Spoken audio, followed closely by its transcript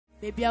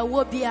Baby, I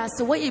will be as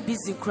a way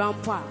busy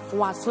grandpa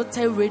for a sort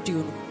of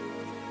radio.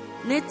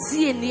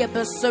 Netty and the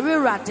Bessery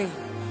Ratty.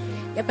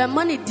 A be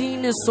money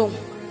din so.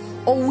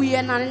 Oh, we are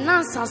an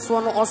answer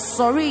one or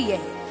sorry.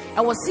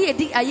 I will see a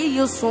dick a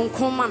year soon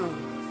common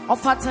of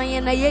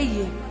Fatan a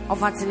year of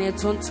Fatine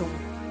Tonto.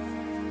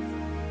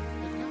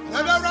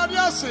 Never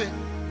radio say,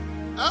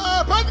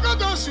 Pentecost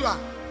Joshua.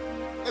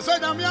 I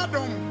said, I'm your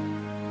dome.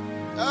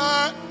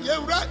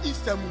 You write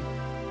Easter.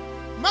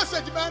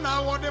 Message by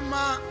now, what the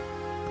man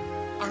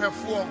I have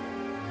for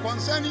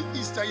concerning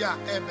Easter, ya,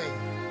 ebe.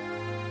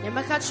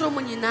 Yamaka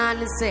Chomuni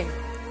Nan say,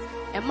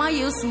 and my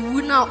use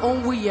who now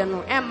own we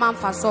no and man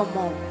for some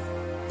more.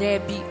 There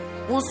be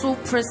also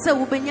press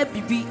will be a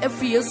bibi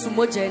every year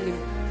sumo journey.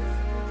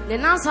 The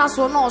nurse has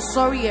one no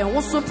sorry and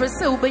also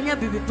press will be a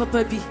bibi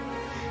papa be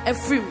a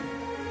free.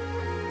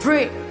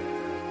 Pray.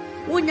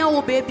 When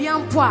your baby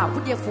and poor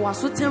would you for a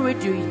certain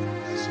radio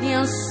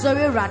near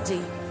sorry ratty,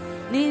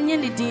 near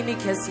the dini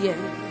cassia.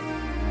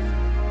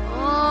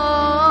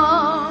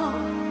 Oh,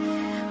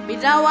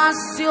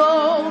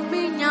 Midawasio,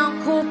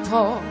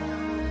 Minyankupo,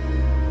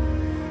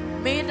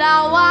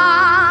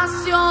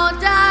 Midawasio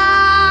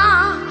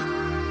da,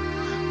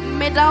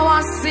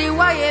 Midawasi,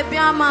 why a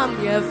biamam,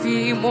 your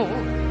fimo,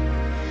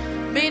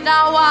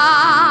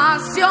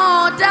 Midawasio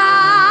da,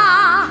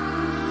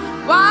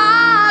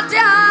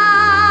 Wadia,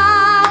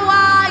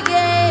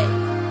 Waye,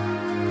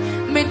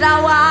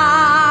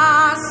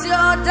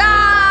 Midawasio da,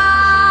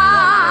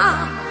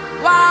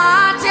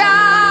 Wadia.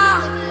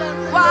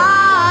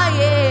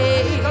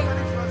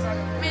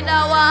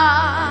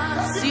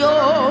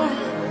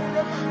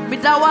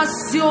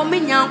 Midawasio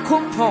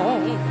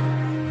minyankopon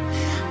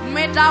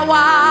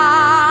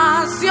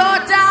Midawasio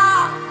da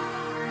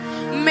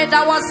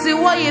Midawasi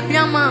wo ye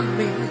biama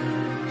me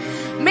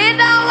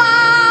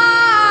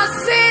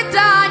Midawasi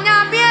da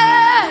nyamie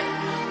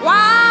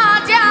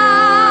wadia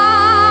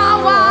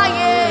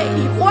waye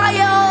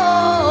wayo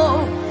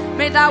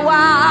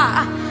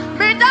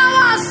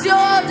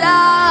Midawasio da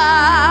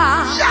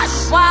yes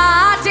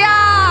wadia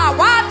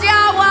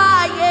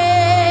waye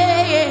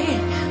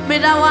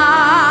Midawa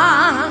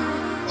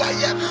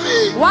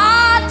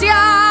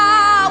Wadia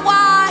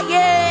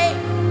waye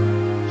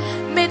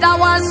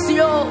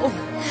Midawasio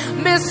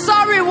me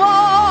sorry wo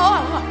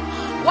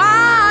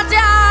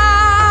Wadia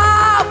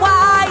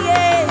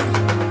waye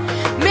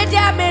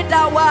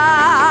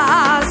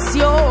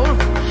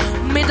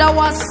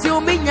Midawasio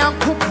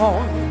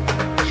minyankupon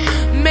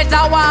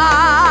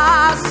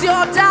Midawasio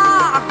da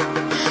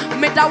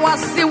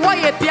Midawasi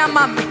waye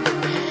biama me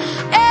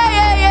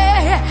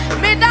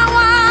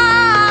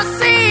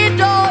Midawasi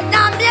do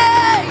nyamye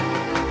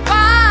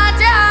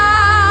Wadia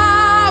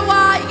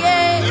waye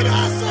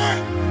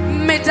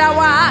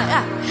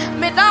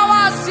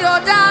Midawasi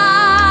oda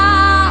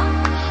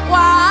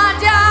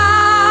Wadia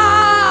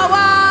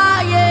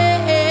waye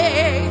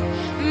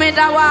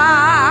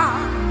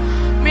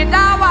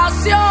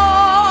Midawasi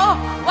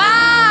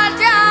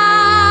Wadia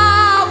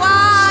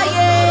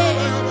waye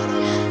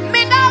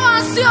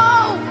Midawasi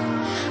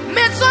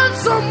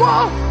Mitzonsumo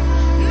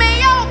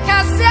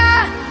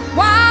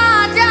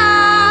Wadia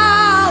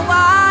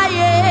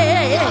waye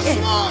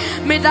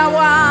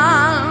Midawa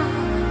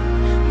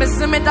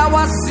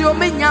Midawasio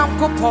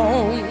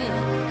minyankopon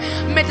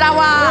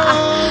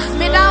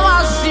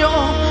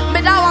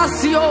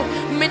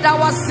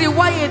Midawasi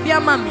waye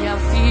biama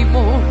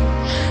miafimo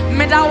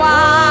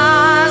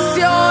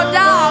Midawasio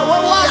da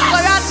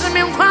wasorati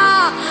minkwa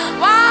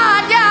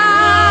Wadia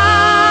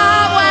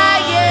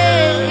waye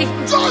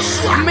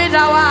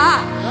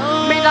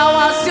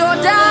Midawasio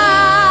da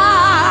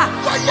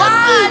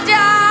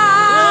Wadia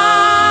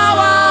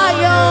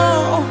wayo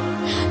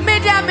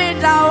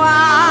Midawa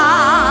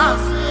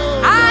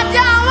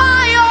Adia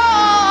wayo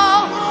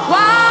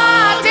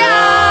Wadia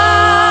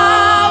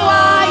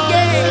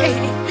waye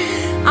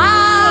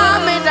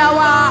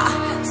Midawa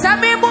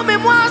Samimbu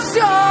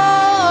mimwasio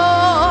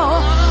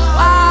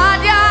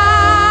Wadia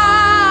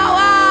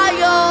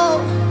wayo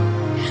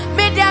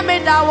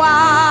Midawa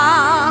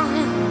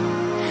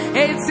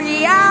It's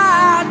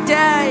your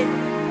day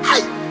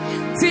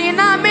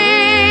Tina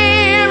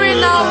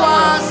Mirina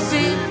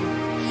wasi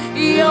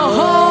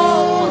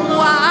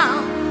Yehovah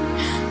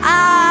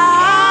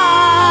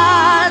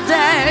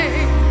Ade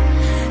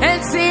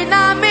It's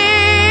Tina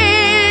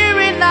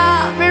Mirina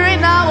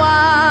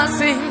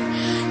wasi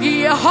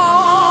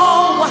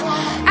Yehovah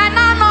and I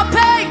no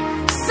pay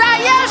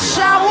say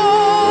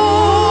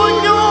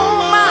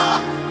Shawunyuma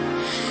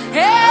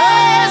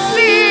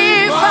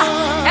Esifa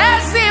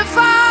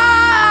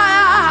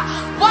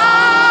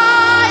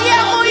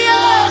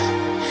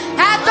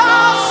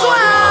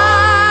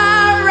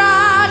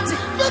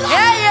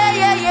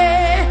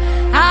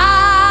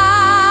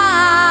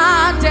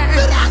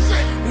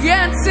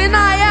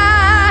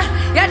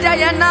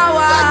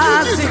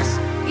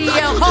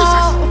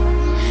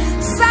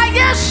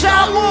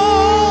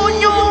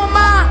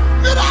Shawunyuma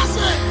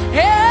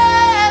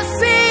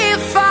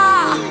Esifa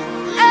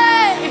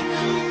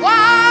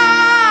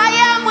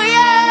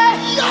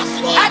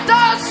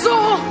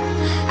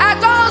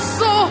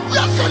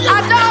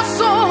Adosu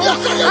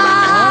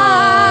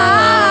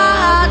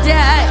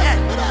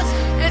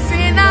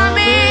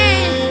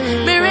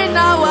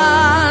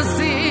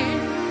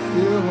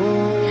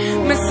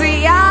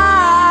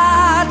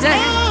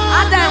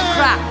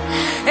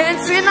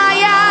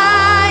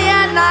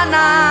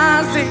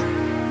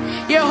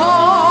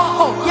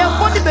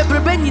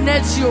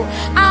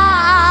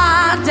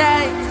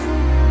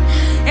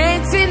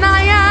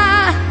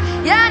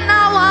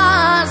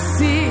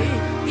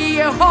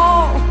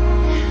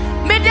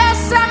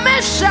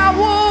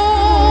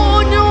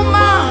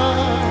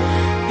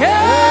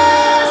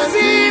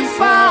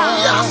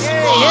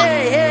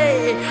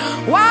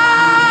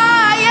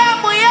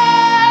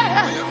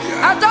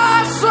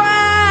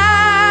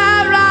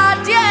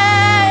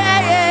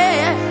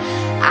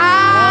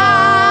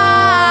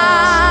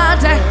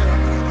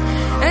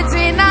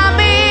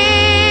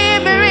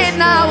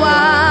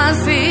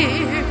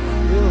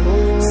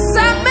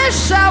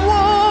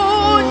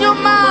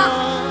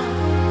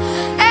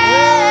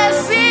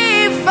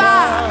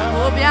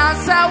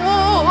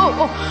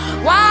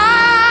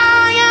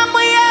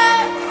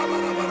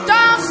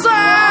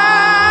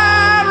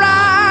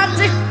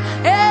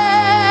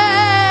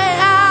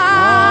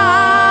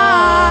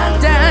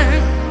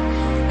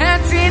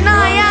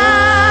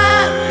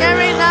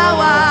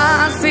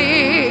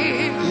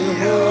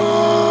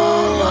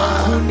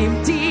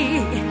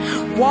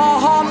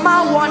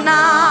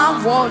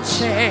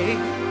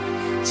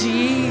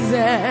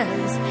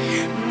Jesus,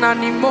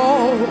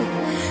 nanimo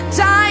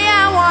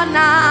jaya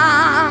wana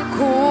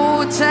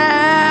kuche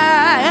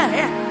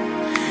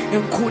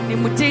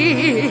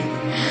nkunimuti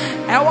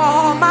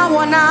ewa ma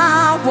wana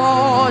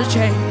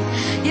woche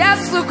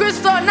Yesu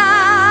Kristo na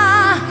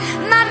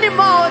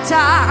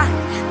nanimota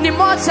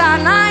nimota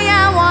na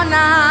ya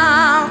wana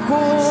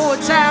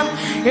kuche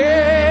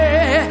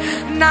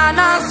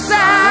nana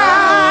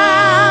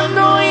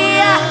sano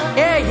ya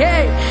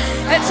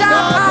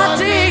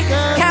Echapati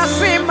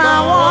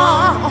kasimawo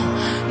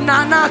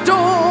nana do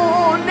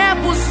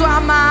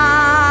nebusama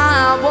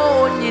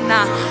bonina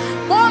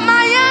moma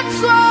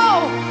yeso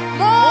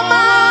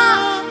moma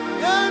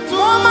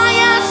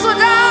yeso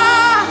da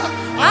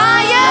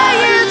aye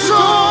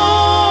yeso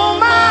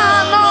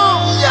mano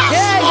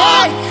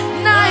hey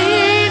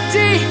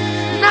naiti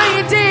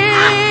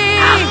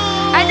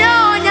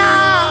anyonya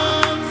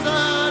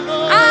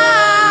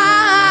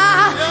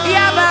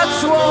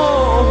yabatso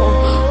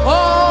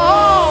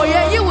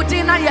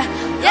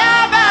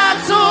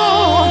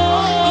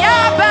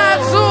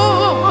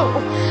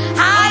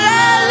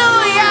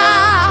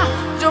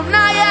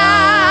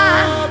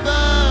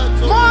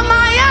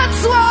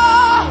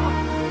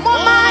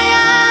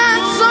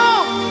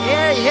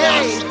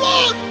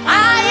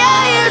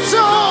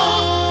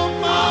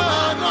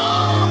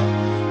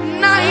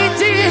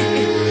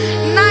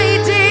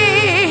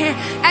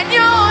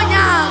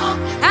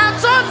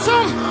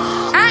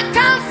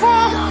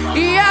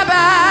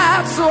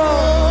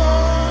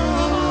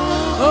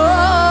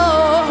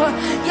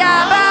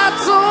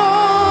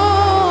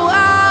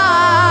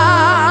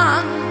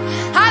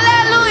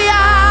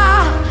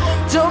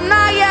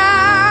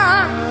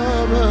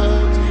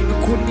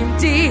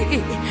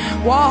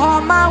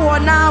Wahoma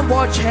wana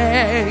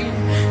watching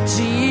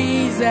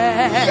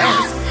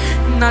Jesus.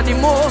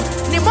 Nanimo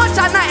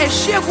nimota na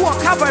eshegu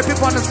cover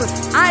people on the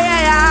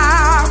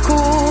ayaya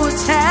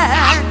kute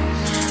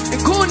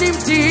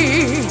kunimti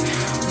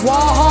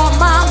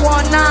wahoma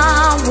wana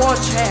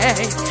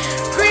watching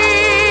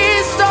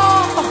Kristo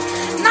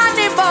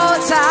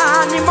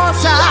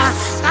nimota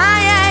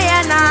ayaya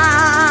na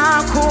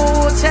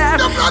kute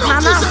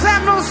nana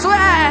senu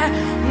swe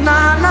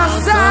nana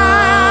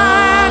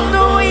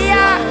senu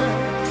ya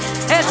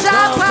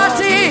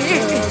Echapati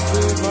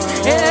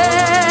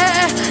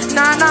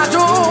nana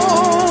do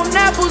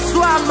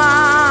nebuswama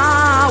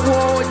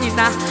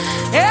wonina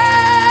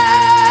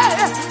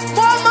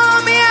mama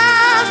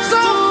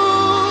mianzo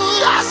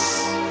yes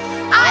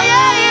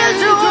aye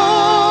do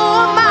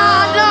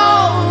mado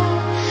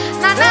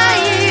nana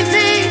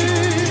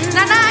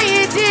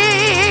iti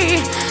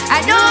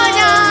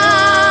anyonya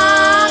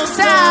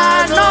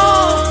sano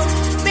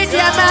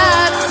media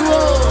matwo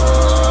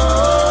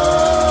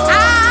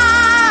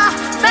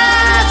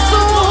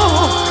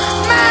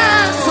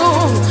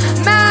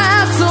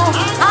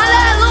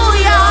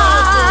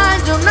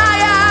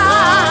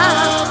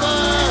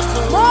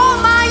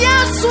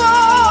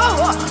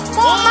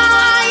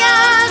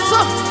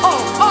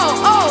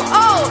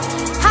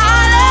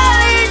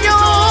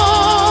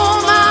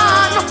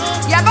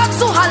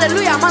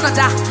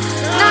Manada,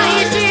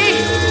 Naiti,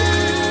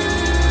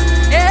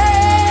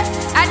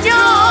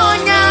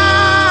 Anyonya,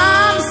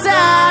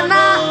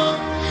 Sana,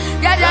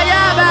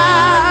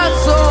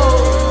 Yabaso,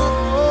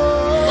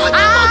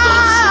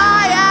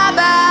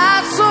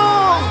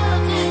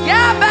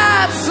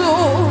 Yabaso,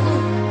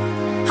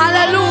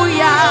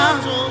 Hallelujah,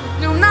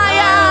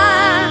 Nunaya.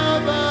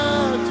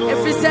 If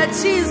we said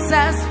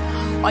Jesus,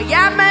 or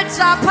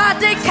Yamacha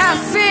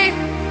Padikasi.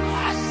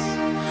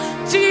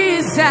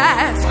 Jesus,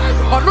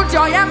 or not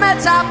your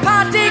yameta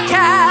party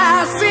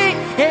cassi,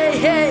 hey,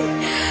 hey,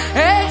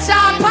 it's a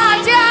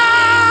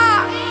party.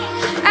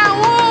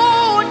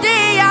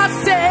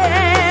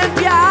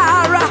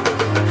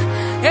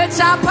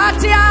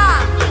 Ejapatia.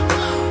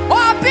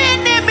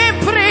 Obini mi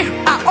pri.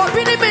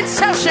 Obini mi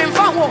session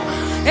fango.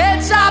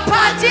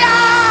 Ejapatia.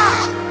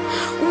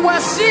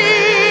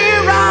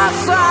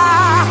 Wasirasa.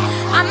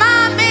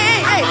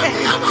 Amami.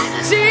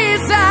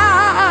 Jesus.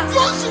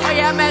 I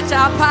am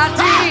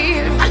Ejapati.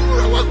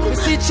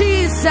 See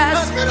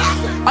Jesus.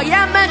 I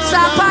am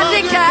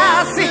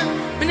Ejapatikasi.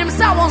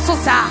 Minimsa wonso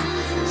sa.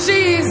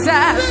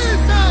 Jesus.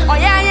 Oh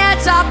yeah,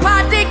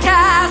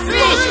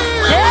 Japadikasi.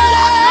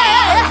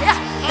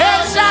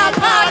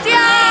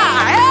 Japadia.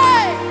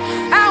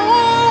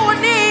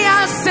 Awuni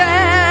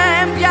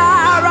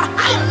asembiara.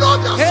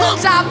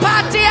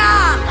 Japadia.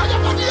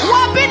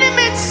 Wabini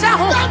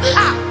mitsaho.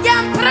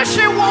 Yam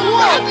pressure wo.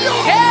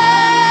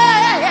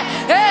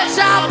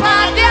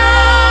 Japadia.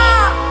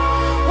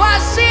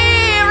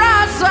 Wasira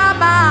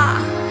sama.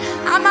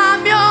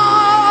 Amamyo.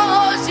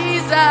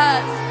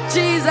 Jesus.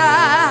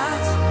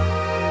 Jesus.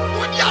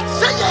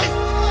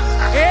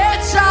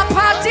 It's a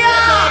patia.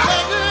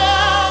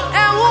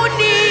 And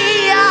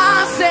Wunia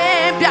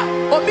Sambia.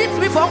 Obit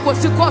me from what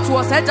to court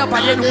was set up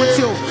by the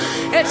Mutio.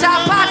 It's a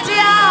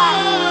patia.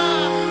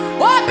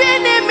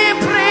 Obini me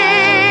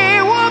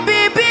pray, won't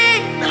be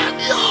big.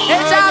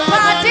 It's a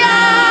patia.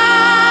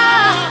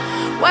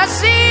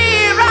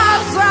 Wasira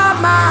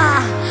Sama.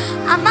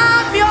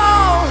 Amamio.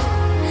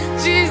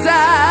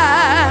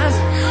 Jesus.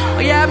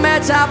 We are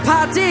met a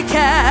party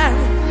can.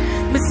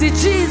 Missy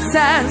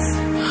Jesus.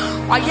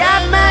 I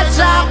am a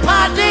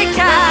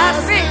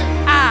Japadikasi.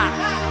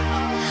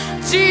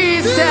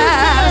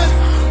 Jesus.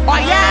 I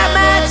am a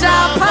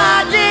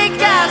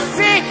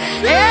Japadikasi.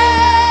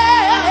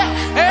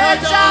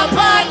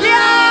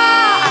 Japadia.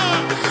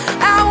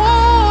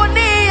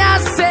 Awuni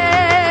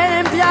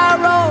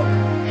asembiaro.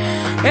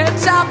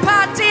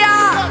 Japadia.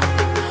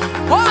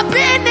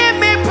 Obini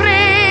mi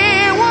pri.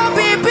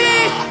 Wobibi.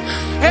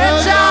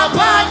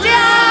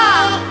 Japadia.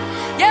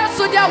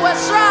 Yesu dia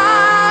wesra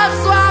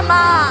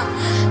swama.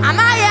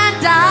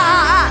 Amayanda.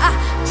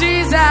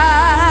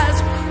 Jesus.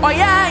 Oh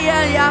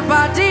yeah,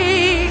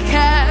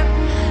 Badika.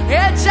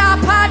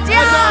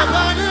 Ejapadia.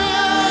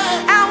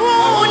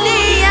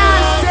 Awuni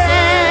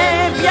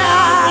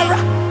asembiara.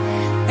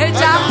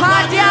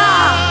 Ejapadia.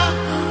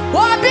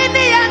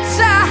 Wabini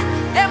yansa.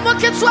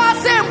 Emokitwa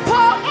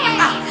sempo.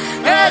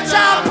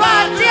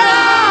 Ejapadia.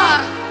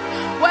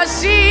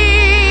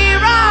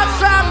 Washira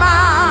sama.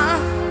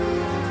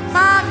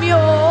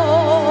 Mamio.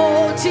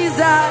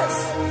 Jesus.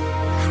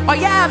 Oh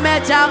yeah,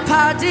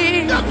 Mejapadi.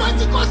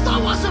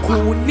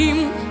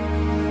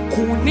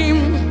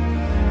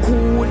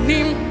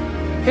 Kunim.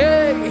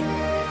 Hey,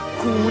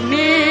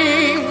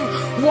 kunim.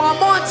 One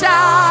more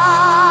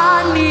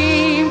time,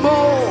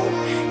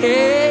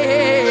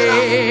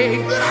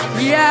 hey,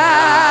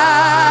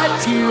 yeah,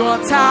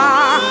 Tiota.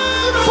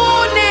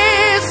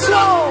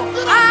 Funiso.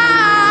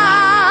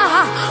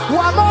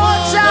 One more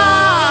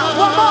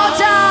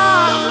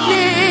time,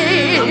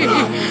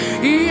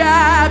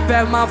 yeah,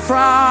 Bema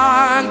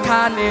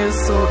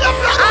Francaniso.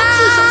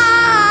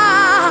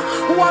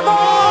 One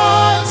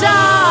more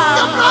time.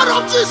 The blood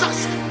of Jesus.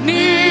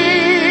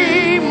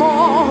 Nimo,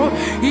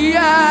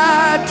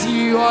 yeah,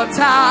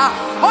 Tiota.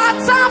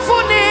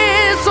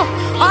 Otamfuniso.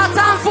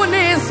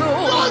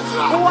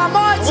 One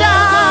more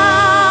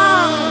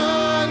time.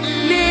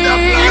 The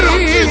blood of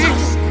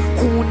Jesus.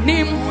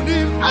 Kunim.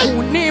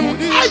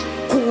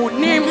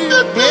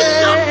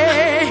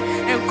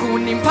 And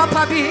kunim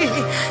papa bi.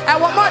 And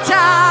one more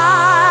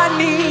time.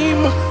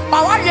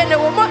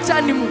 One more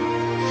time.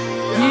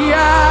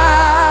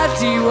 Yeah,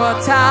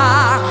 Tiota.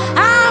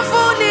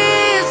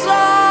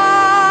 Afuniso.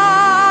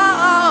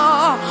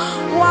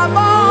 One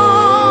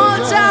more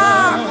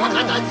time.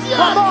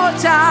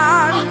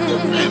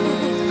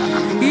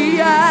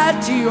 Yeah,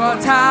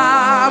 Tiota.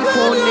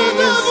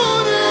 Afuniso.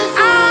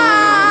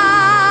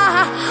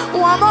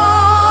 One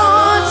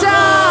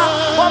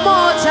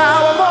more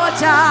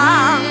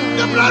time.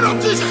 The blood of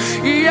Jesus.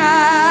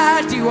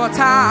 Yeah,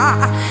 Tiota.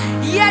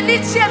 Yeah,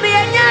 it's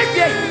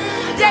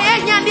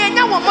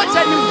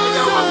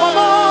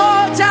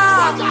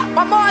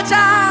one more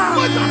time.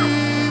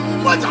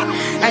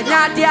 And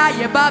now there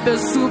you baby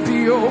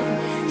supio.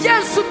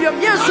 Yes, supio.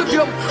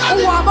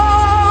 One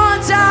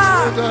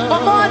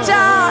more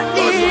time.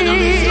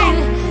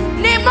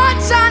 Ni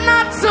mochana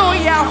to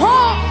your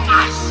home.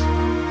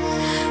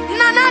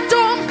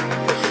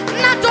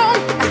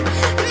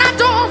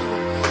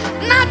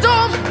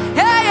 Nadom.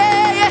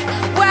 Hey,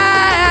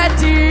 where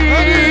do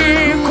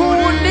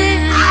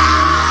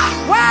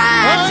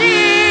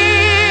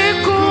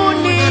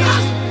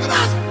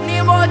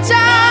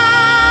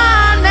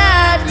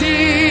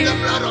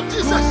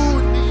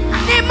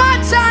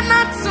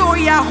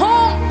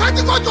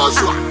Pentecost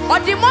Joshua. Or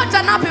the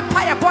mountain up in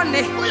Paya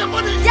Bonnet.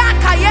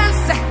 Yaka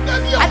Yense.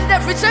 And the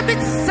fisher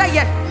bit say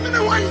it.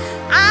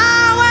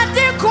 Where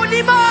did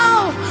Kunimo?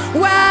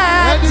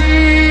 Where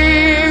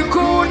did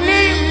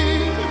Kunim?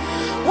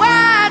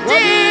 Where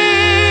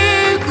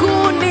did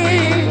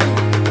Kunim?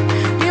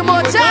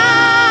 Imotandati.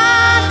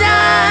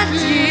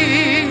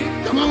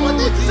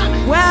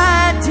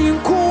 Where did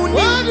Kunim?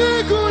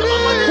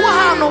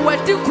 Where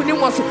did Kunim?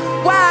 mosu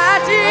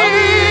wadi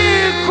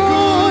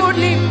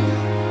kuni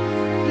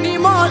ni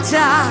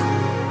moja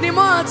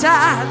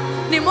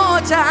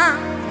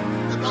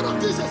The blood of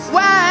Jesus.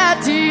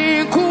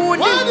 wadi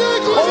kuni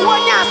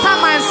owonya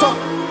samanso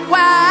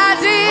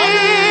wadi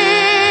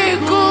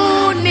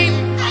kuni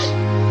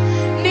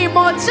ni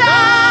moja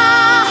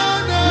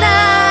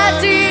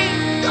nadi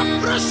The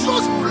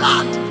precious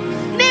blood.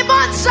 ni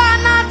moja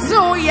na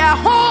to ya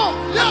ho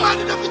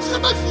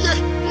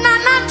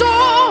Nanato,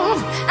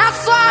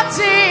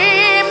 aswati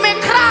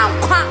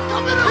mikrakwa.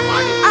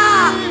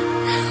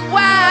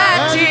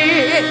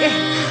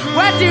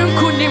 Wadi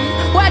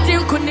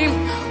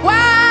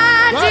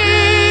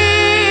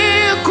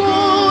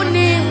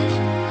kunim,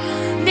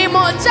 ni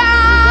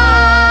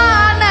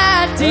mojana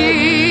di.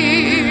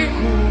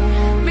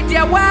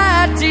 Midia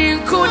wadi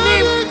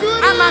kunim,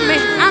 amame.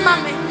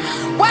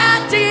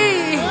 Wadi,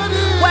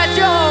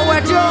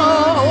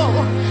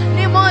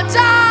 ni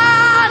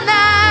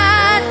mojana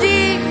di.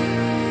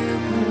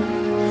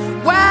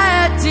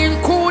 Wadi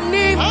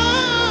kunim.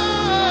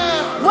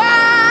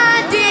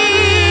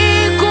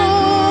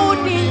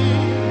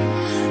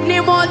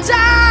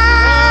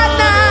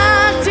 Mojana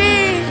di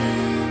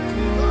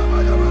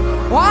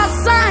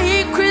Wasahi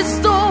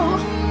Kristo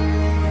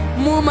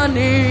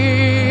Mumani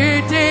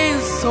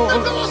Dinso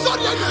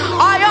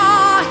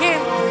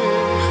Ayohin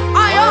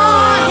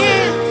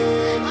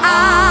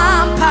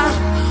Ampa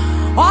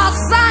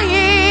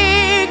Wasahi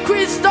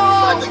Kristo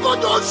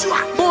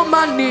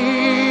Mumani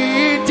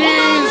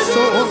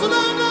Dinso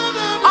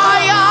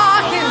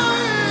Ayohin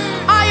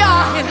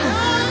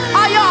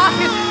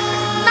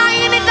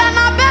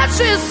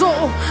Chiso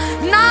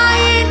 90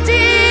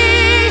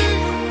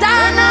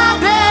 Dana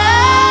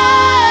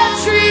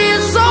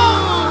Betrizo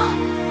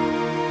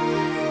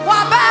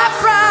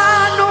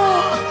Wabafrano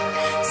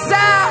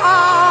Sa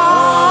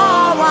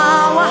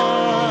Wawa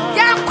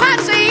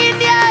Yakwati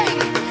Inye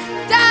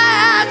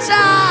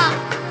Data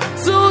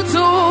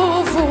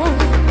Tutufu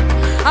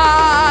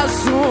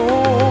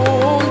Asundre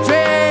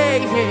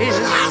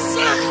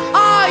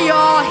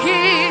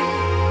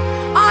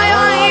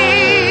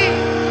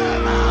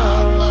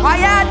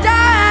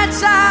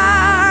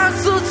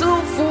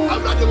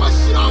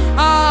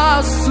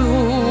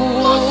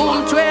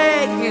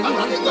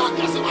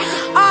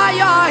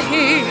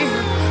Ayohi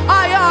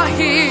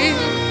Ayahi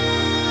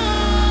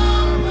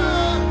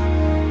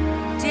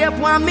Dear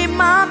Wami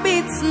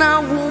Mabits na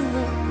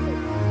wumu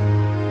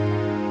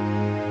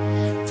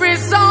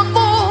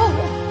Frisambo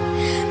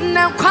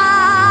na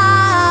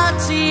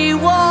kwati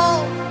wo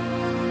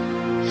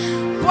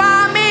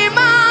Wami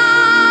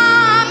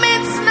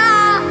Mabits na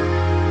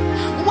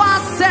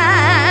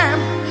wasem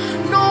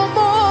no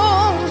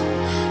more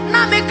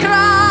na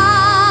mikra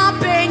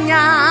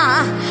penya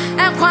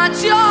and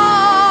kwatio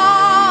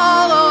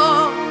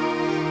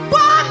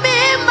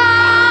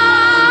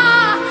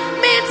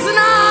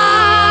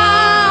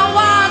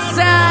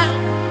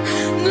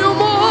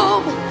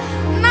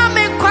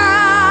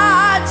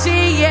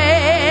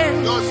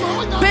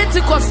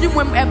Pentecost you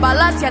went a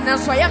balance and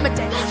so I am at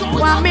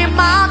Wami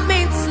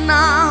Mamits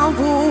now.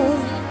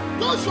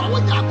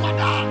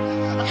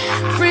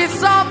 Free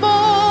Sabo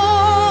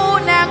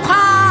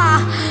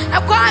Naqua, a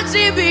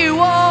quadribi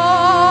wo.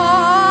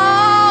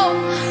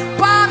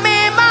 Wami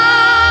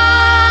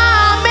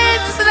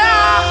Mamits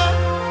now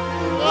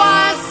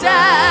was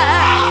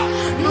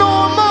no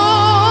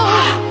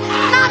more.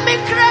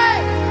 Namikre,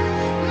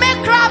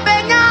 Mikra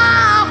Benya,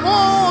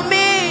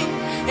 me.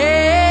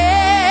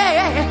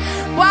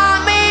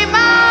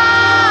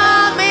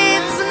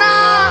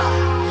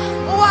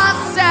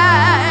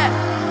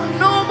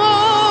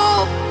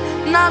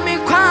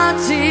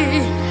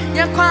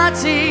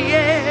 Yakwati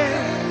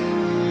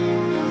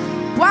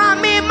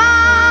Wami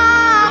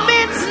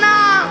Mamitna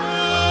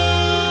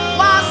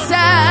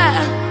Wase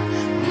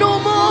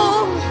Numu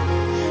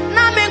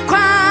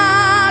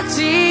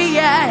Namikwati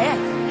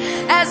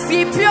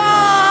Esipio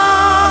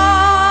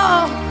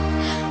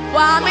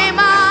Wami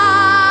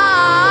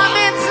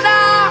Mamitna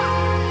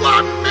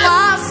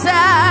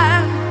Wase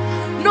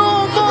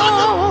Numu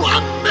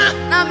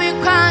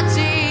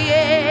Namikwati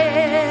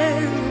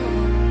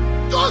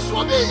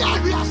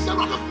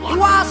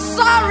was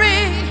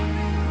sorry.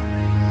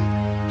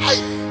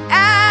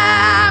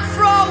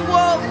 Afro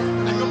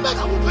and you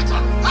better will put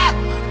on that.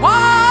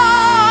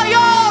 Oh,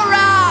 you're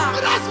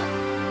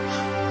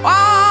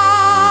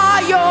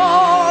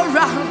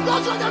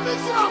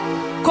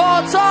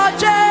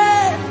Kotoje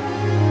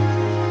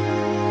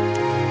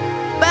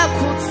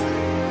Bekut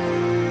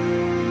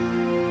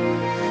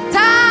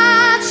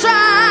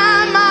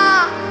Tachama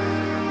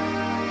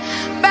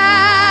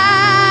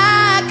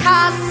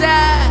Bekase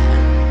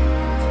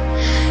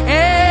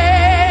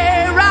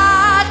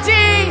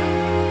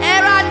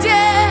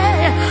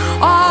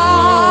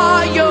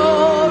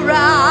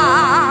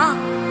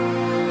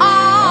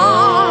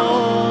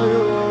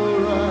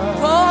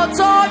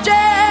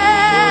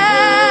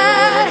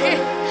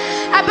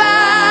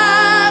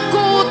About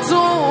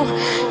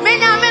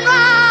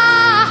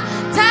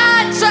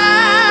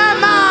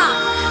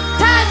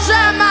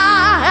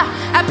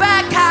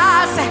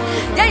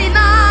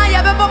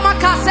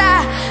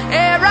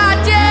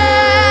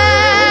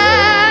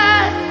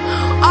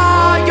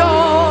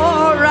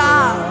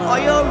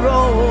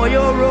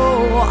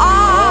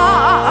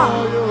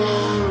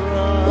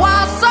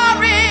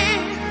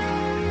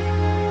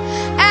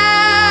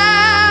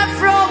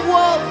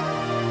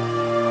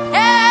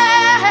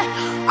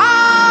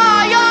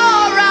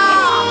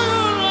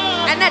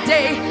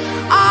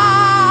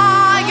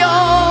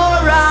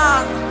ayora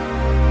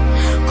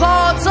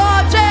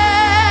kotoje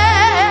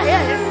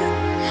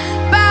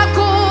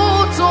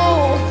bakuto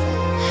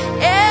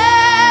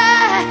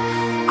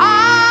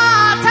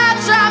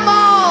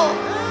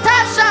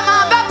tachamo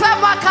bepe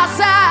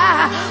wakasa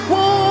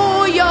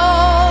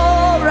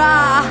uyora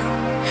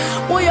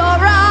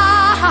uyora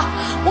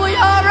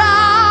uyora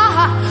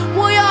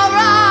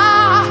uyora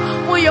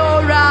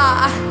uyora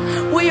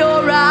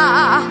uyora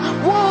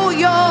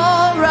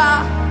uyora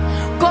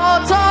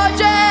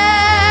kotoje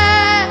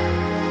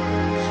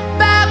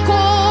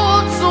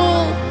bakutu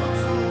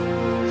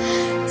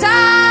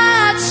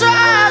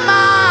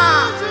tachama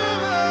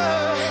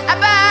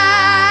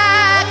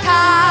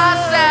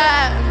abakase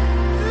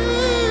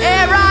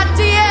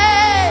eratie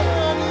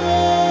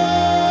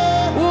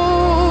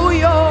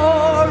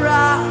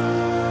uyora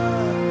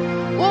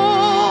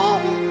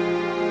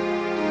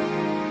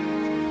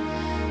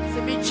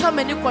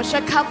many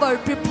question cover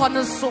people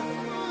no so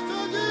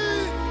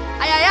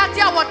ayaya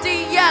dia what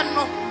ye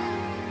no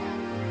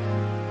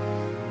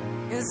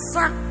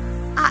insa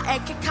a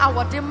ekeka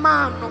what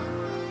man no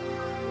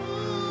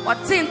what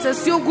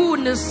intesi ogu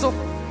ne so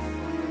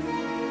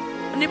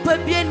nipa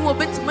bia ni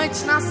obetima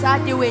china sa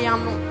de we ya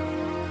no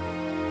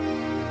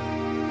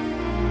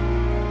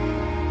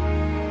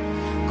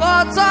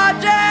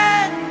kotoje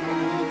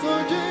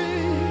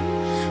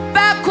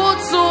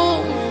bakutu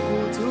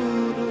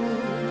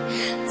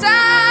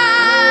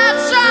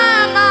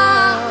tachama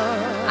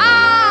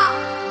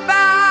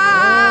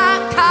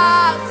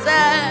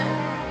abakaze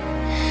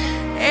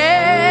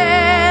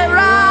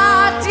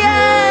eratie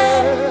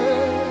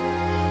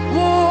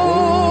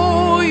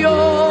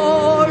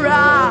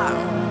uyora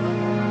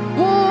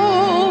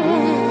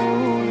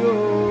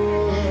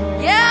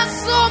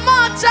yesu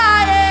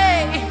mochae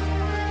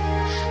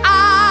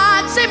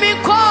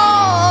achimiko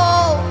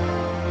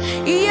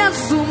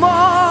yesu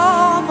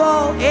momo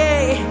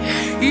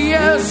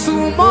yesu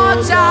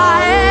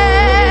mochae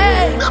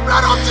The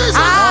blood of Jesus.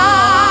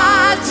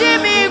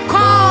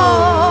 achimiko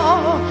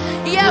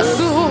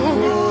yesu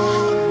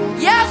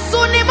yesu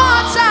ni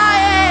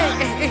mochae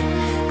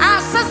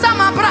asesa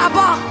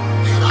mabrabo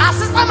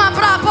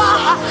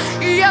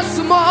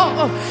yesu mo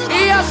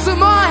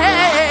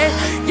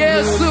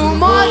yesu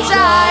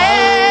mochae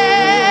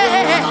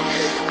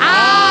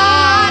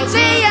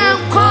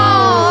achiyanko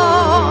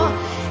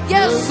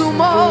yesu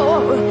mo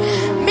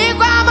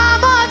migwama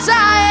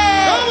mochae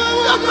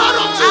The blood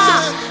of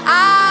Jesus.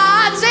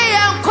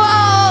 achiyanko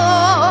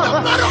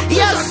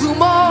yesu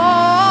mo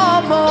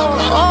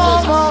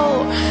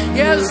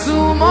yesu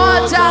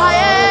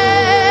mochae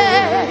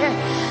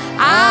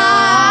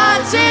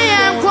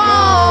achiyanko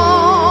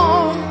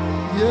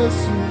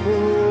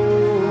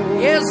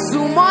yesu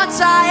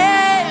mochae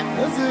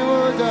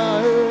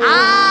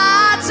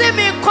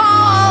achimiko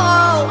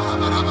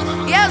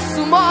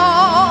yesu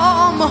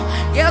momo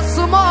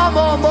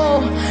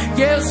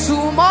yesu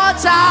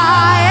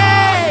mochae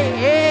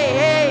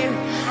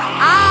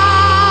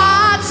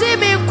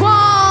achimiko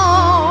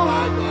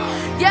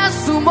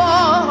yesu mo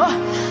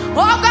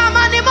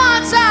ogamani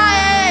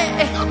mochae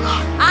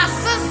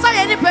asisa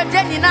yeni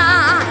pedeni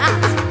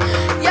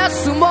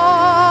yesu mo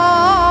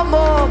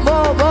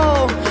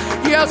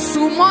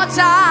yesu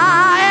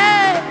mochae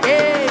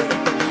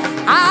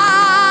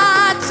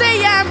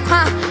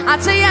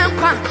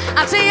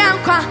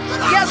achiyankwa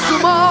yesu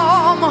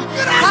mo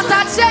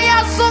katache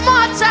yesu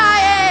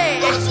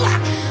mochae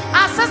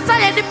asesa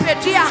yeni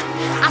pedua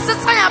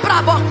asesa ya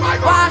brabo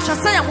wa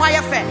hwese ya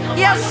hwayefe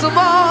yesu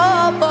mo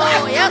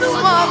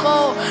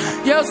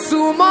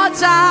yesu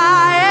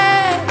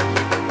mochae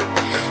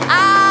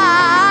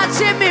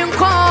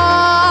achiminko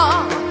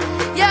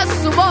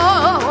yesu mo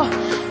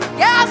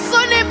yesu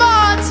ni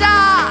mocha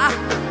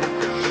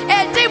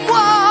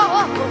edimo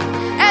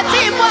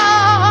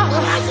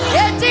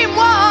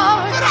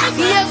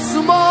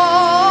yesu mo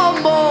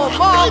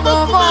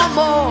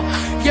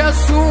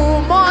yesu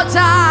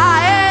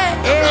mochae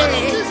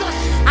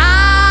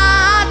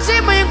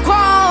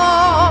achiminko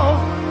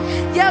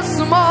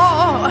yesu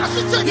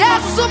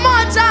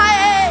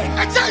mochae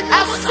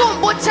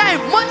asumbo chai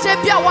moche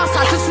bia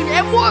wasa susu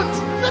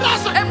emodu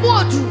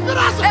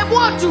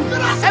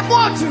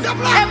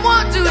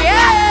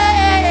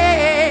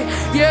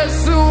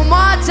yesu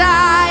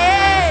mochae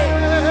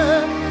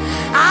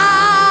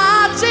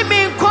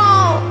achiminko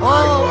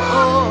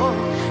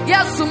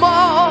yesu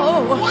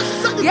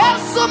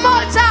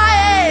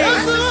mochae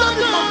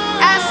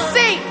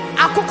esi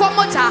akoko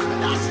mocha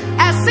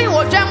esi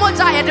oje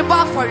mocha ye de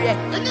ba for ye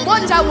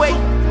mocha we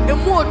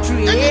emodu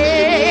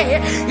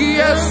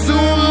yesu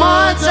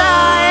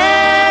mochae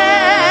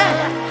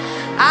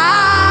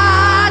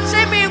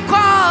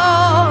achiminko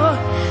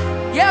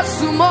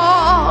yesu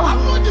mochae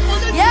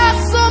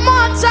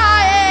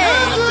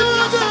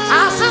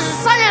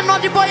asesa ye no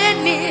de boye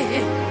ni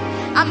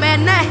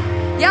amen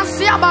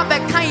yansu ababe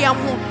kan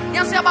yamu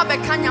yansu ababe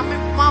kan yamu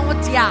ma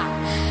hotia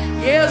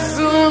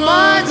yesu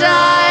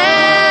mochae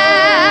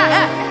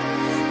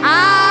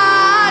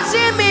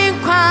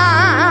achiminkwa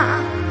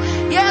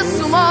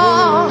yesu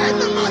mochae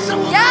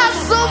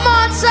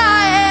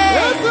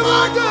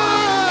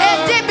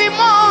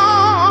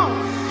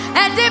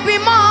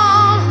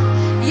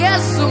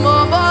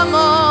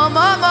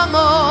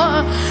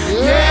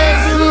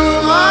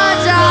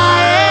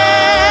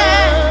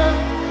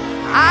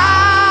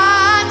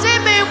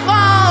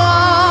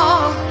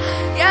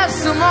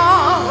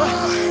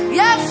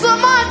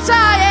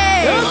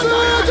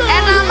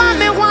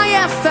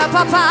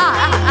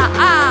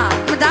papa.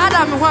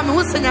 Dada me wa me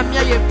hu senya me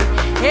ye.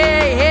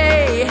 Hey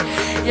hey.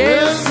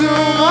 Yesu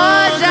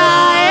moja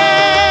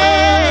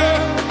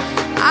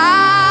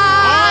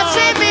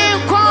Achimi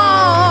ko.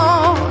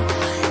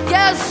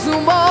 Yesu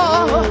mo.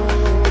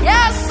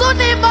 Yesu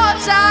ni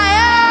moja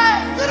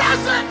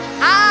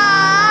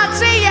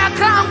Achi ya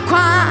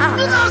krankwa.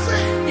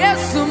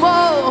 Yesu mo.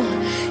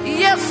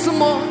 Yesu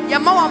mo.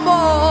 Yamawa mo.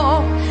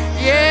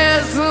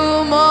 Yesu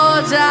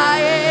moja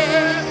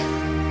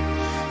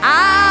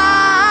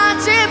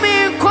Achimi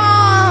ko.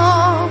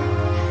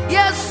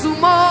 Yesu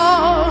mo.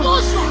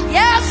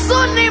 Yesu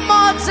ni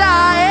moja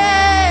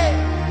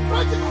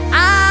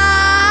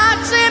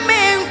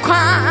Achimi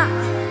kwa.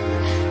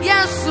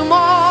 Yesu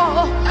mo.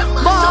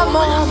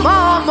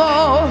 Momo.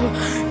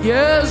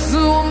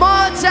 Yesu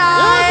moja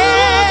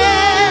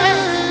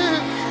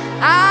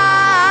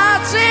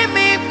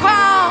Achimi kwa.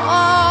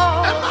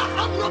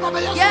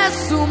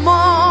 Yesu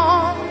mo.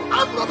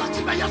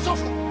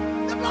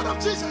 The blood of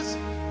Jesus.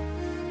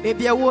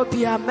 Baby, I will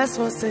be a mess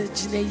on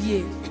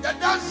Jine. The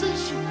dancing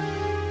shoe.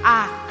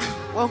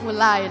 One will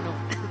lie, no.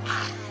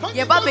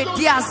 Your baby,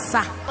 dear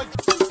son.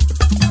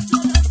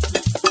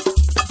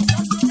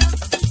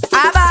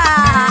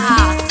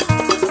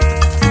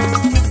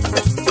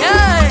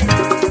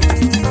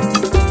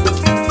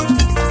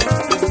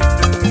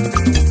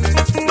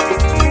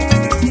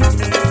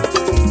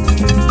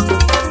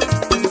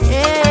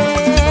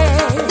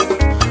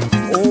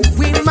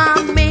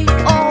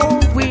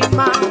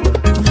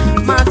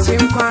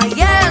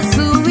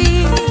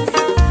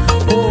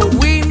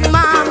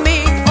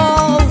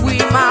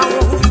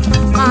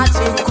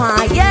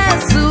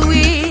 Yes,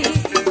 we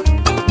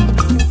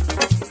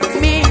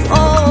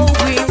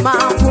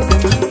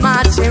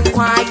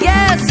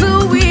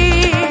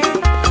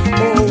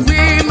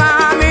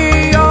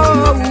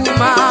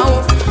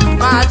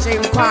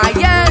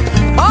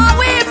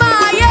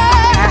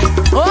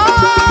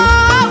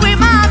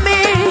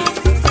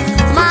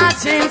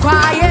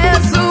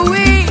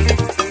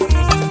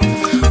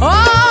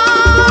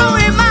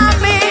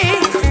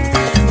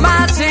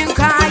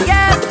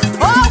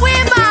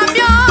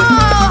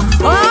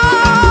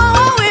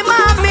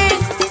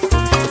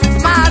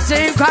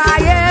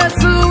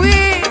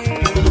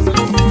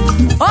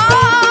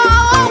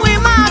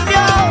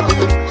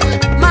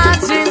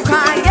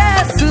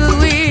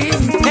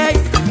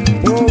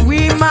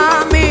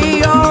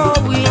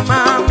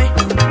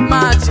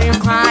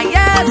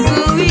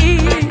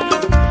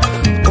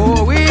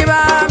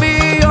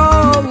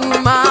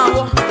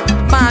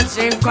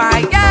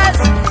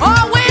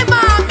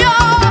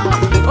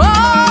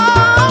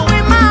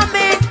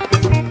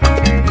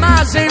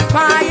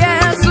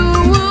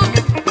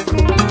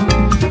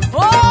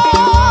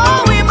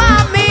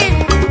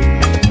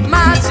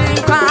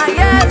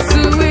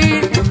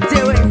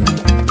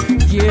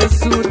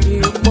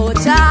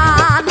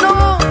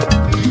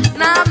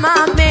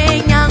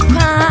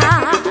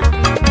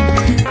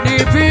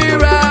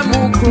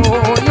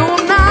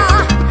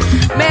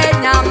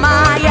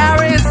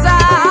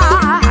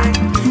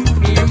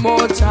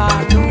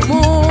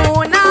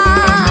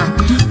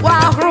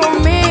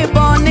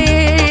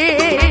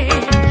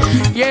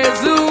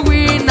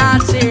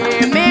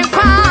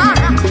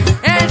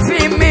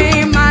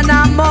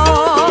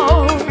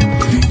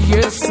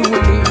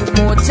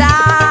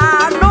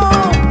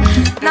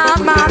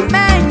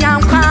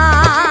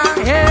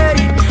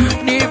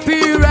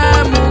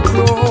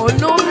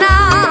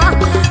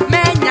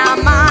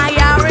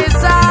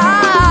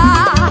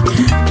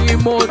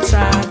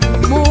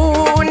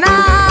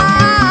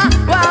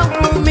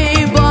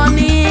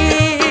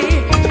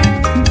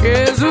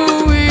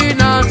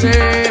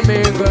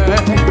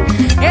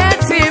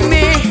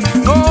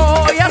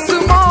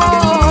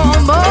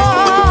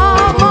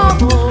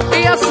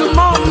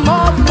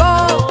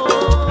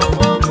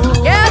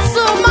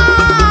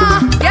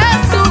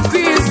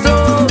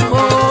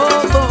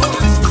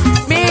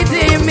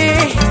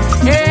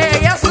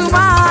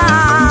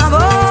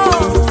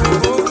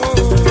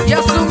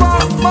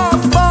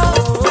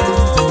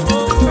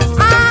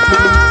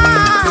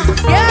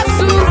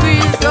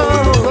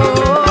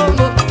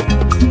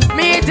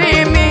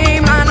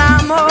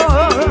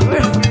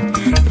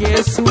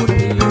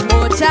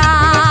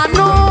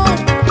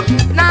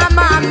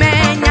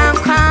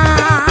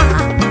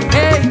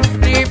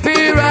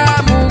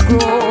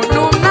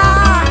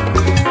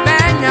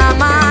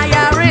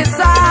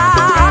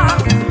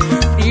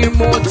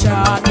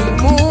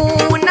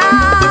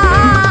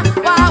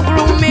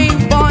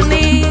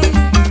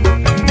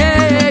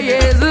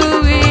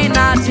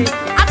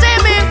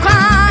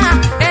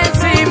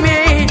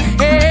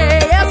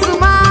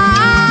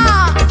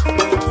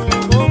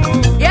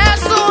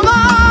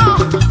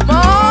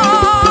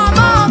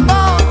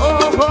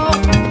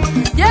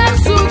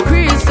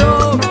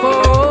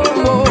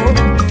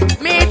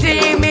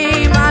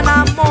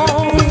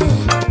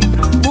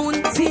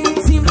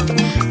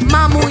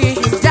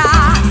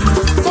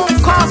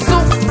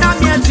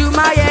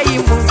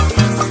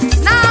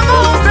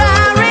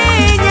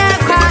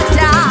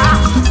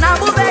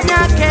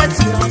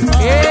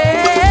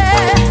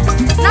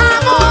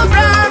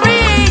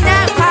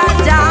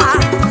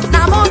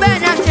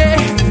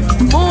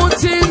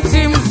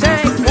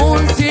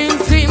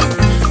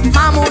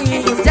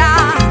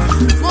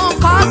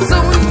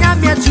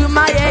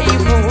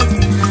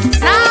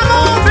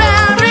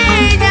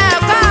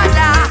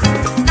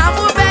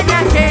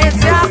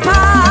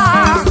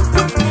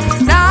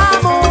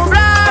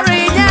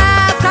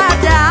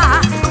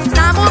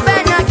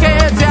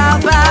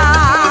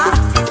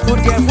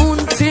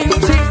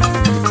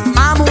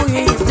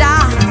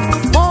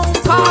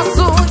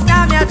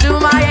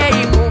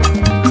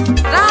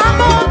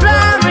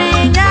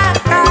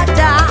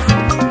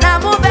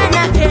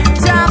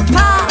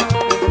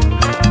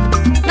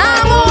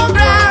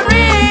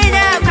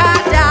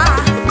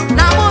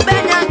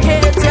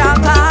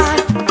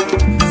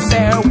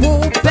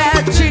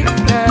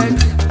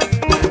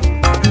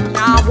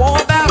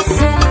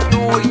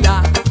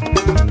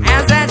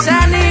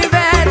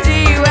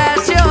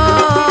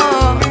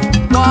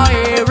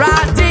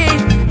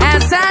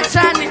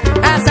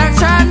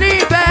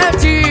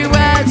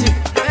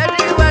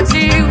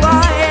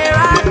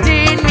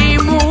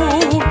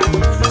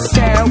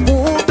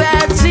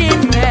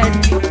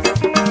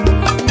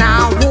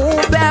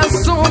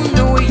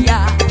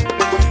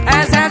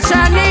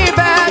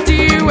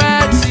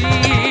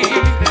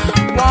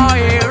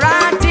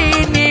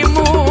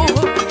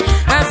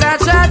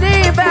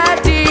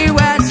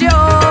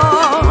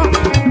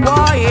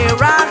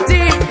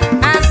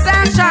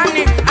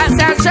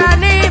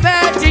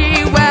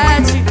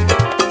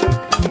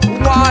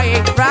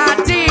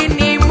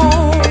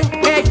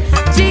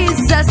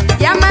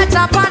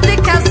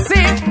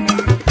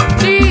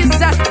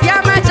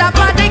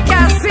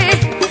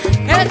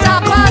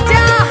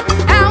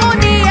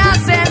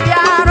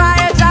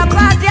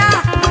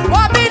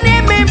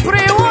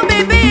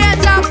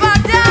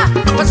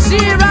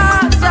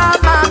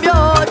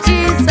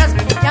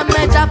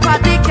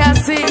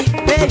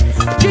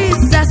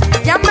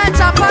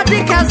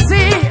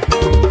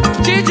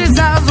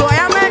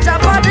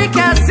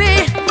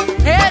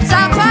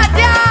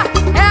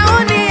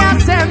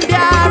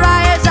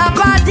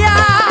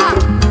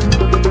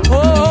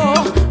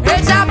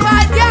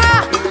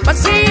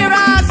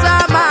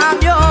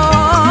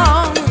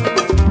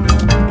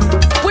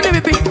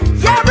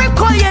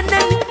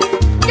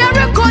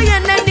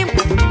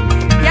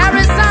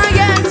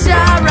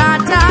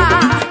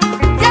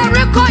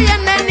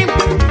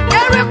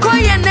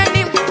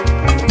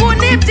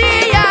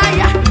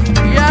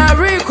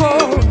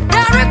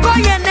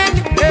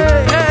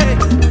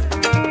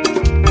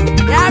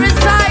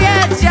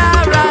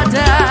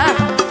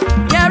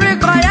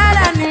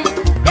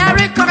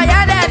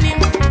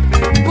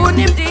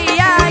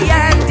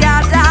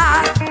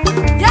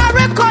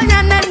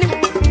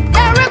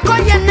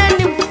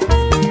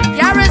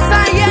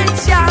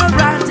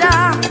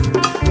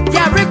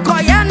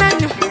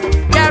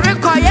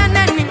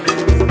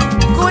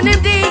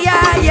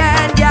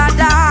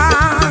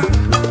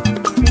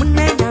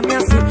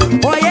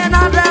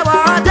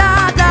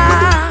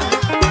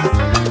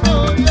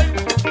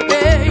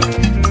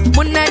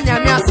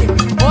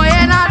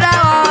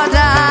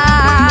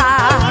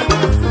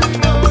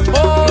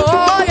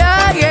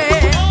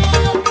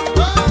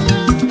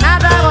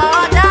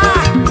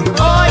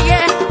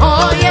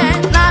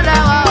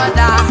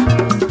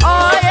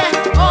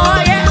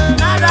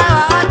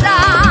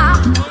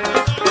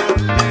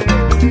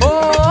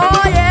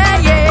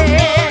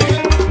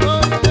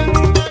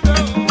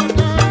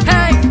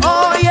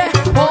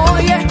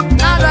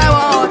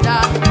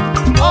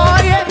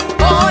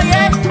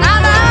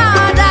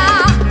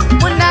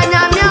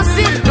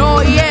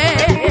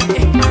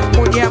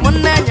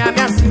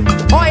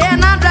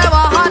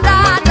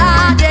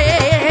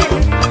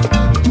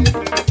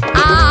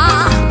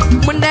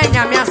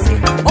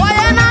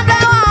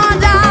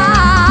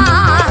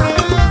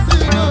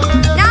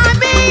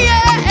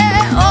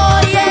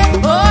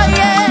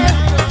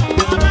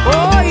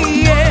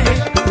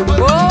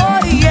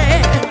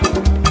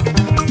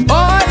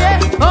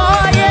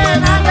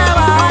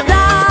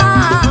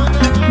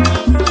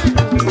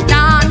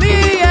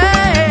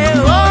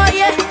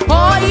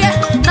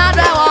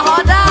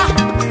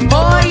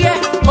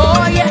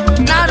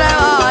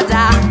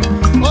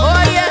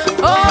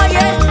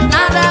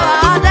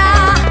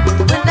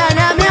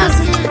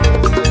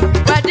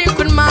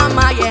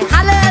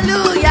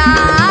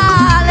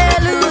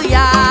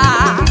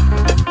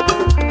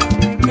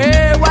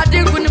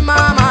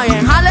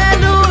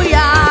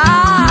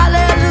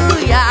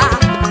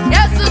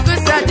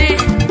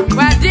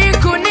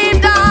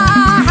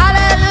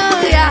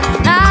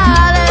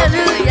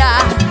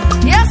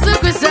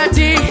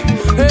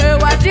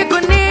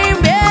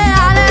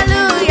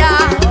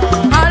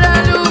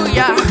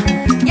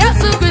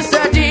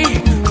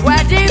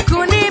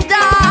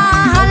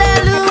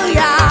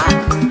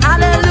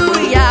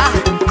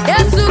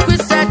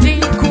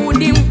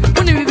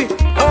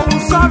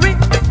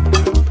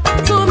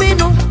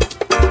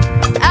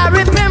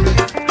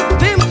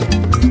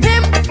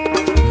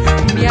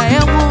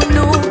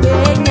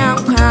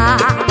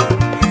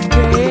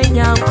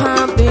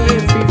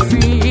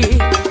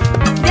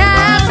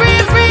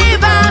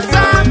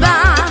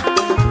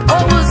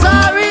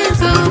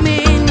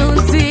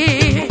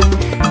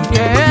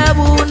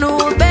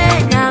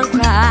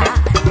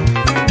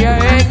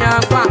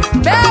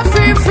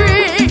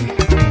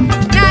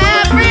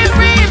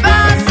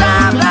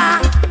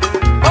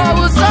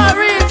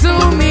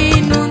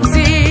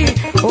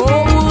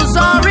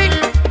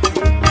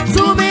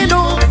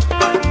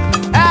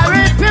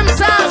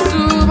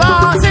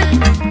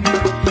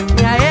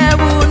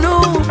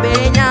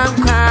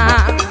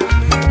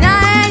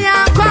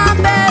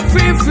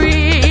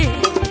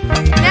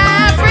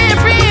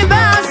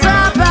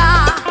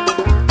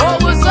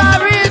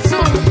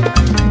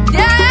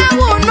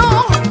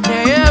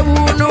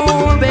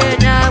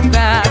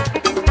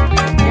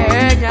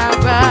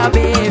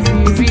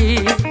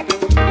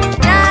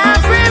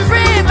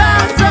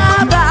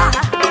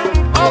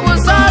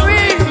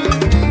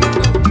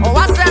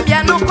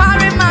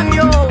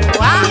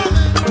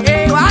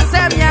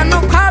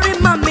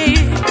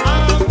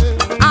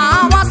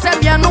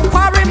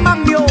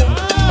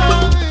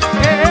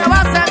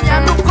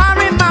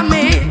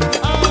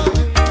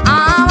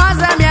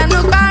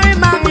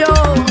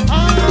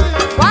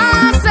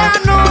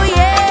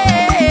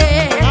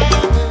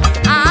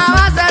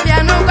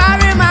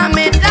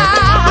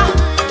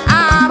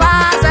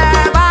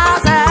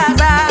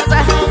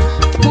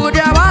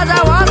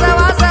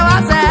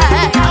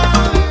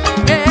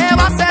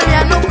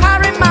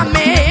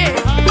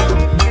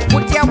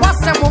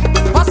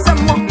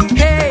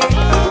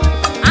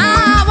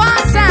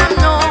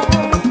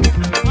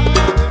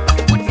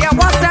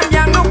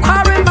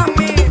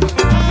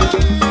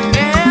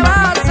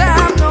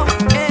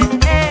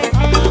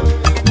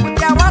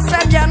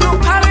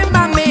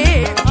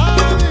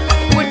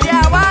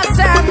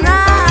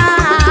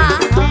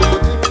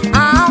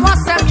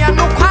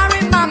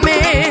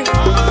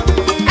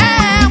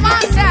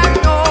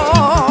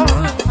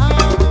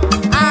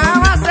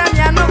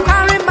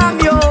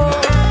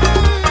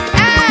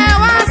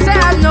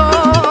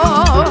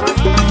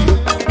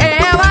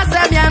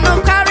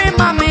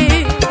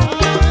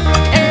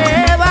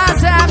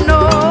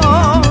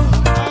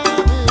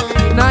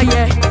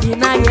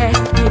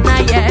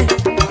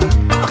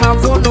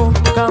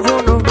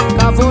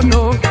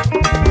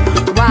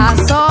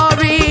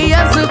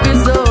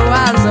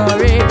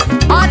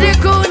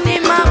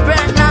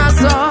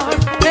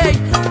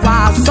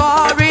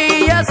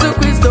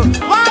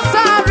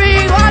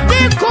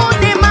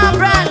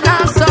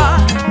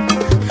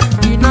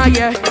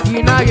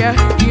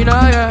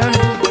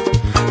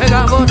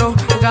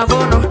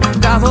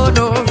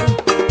Gavono.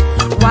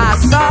 Wa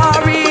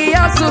sorry,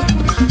 yasu.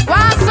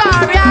 Wa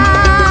sorry.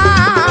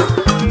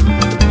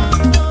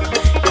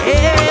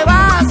 Wa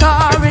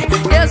sorry.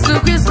 Yesu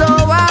Christo,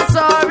 wa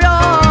sorry.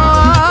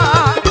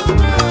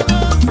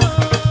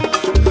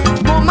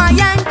 Mama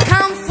yan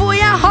kamfu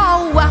ya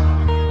howa.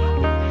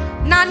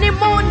 Nani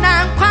muna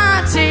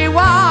kwati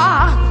wa.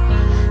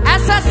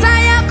 Asasa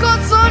ya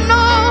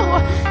kutuno.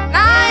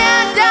 Na ya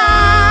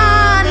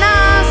dana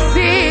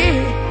si.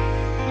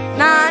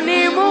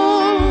 Nani mu.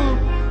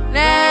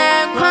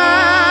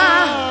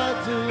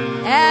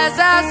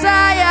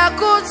 Saya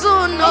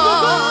kutuno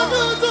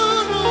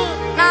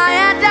na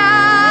yada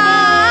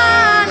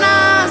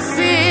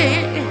nasi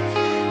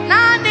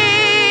nani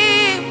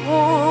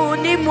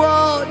ni mo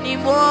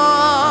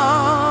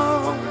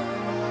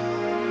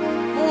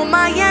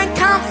umayen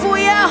kamfu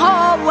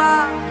Yehowa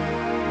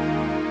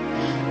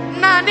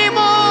nani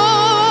mo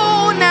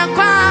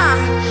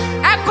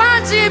ekwa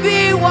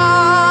jibiwa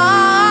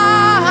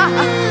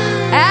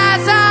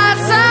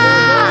ezasa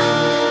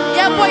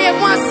yebo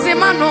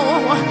yemosimano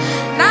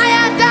na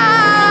yada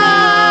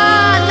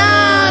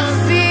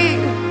nasi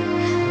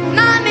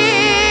nani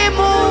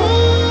mu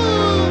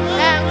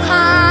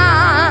ekwa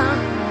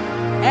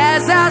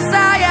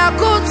ezasa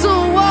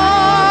yakutuwo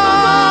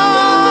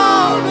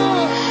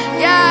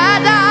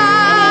yada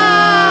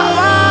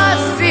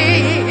wasi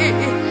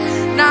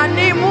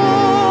nani mu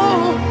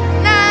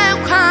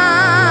ekwa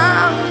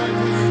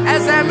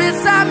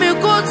ezemisa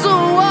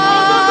mikutuwo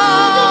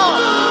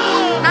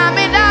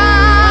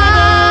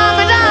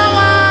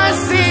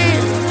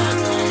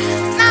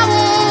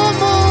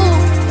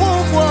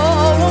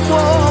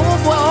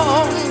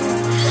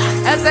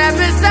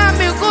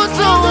Sami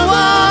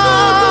kutuwa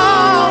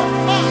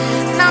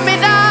na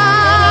midawasi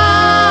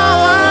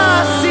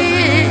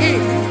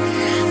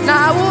na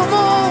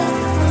umu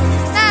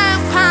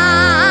nempa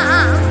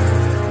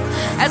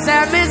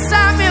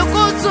sami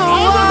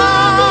kutuwa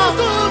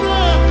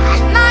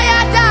na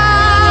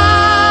yadawasi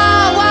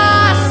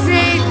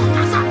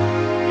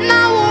na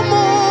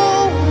umu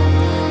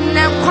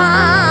nempa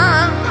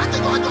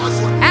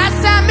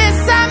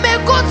sami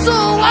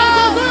kutuwa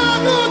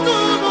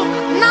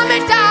na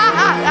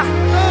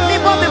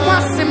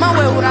midawasi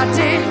mawe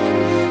urate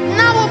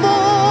na wumu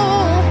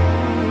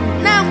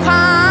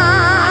nekwa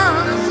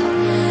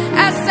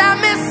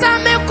asame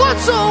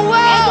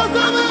kutuwa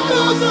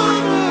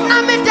na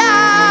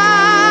midawasi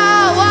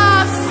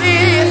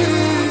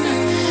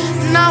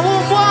na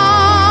wumu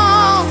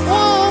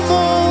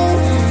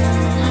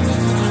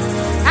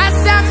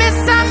asame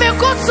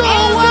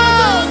kutuwa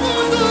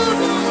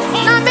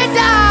na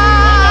midawasi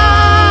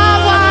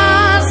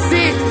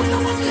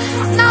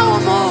na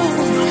wumu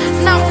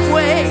na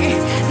umwe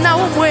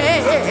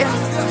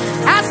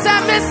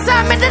asame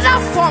de la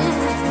fom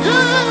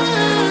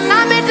na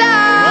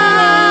midawasi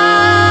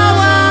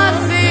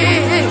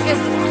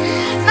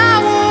na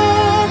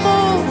wumu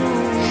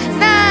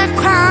na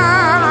kwa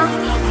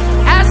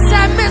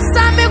asame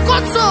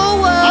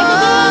kutuwa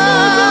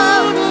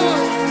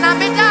na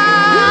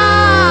midawasi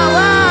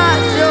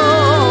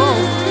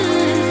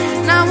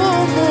na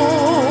wumu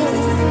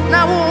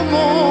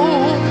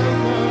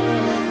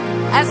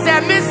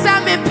asame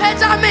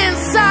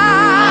pejaminsa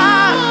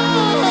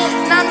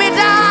na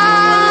midawasi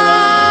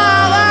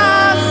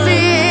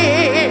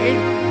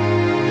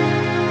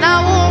na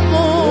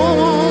wumu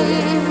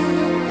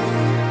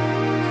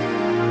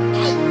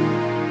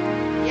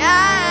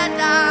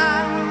yada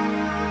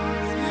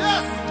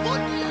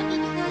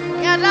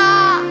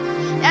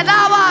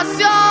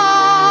wasyo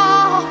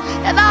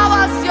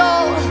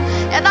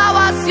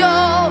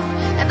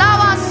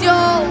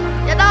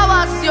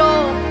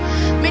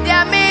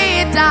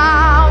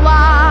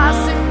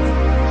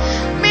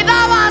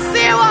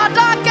midawasi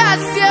wadoka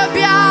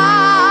siebia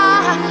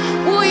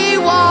we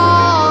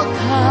walk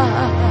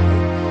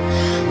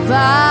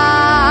va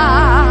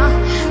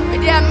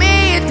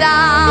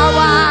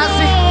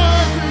midawasi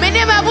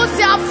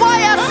midimebusi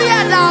afoya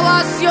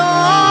siedawasyo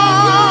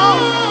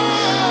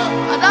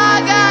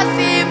wadoka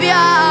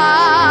siebia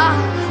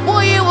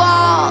we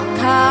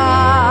walk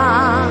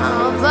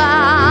va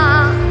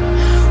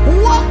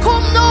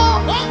wokumno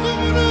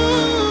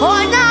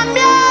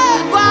onyamye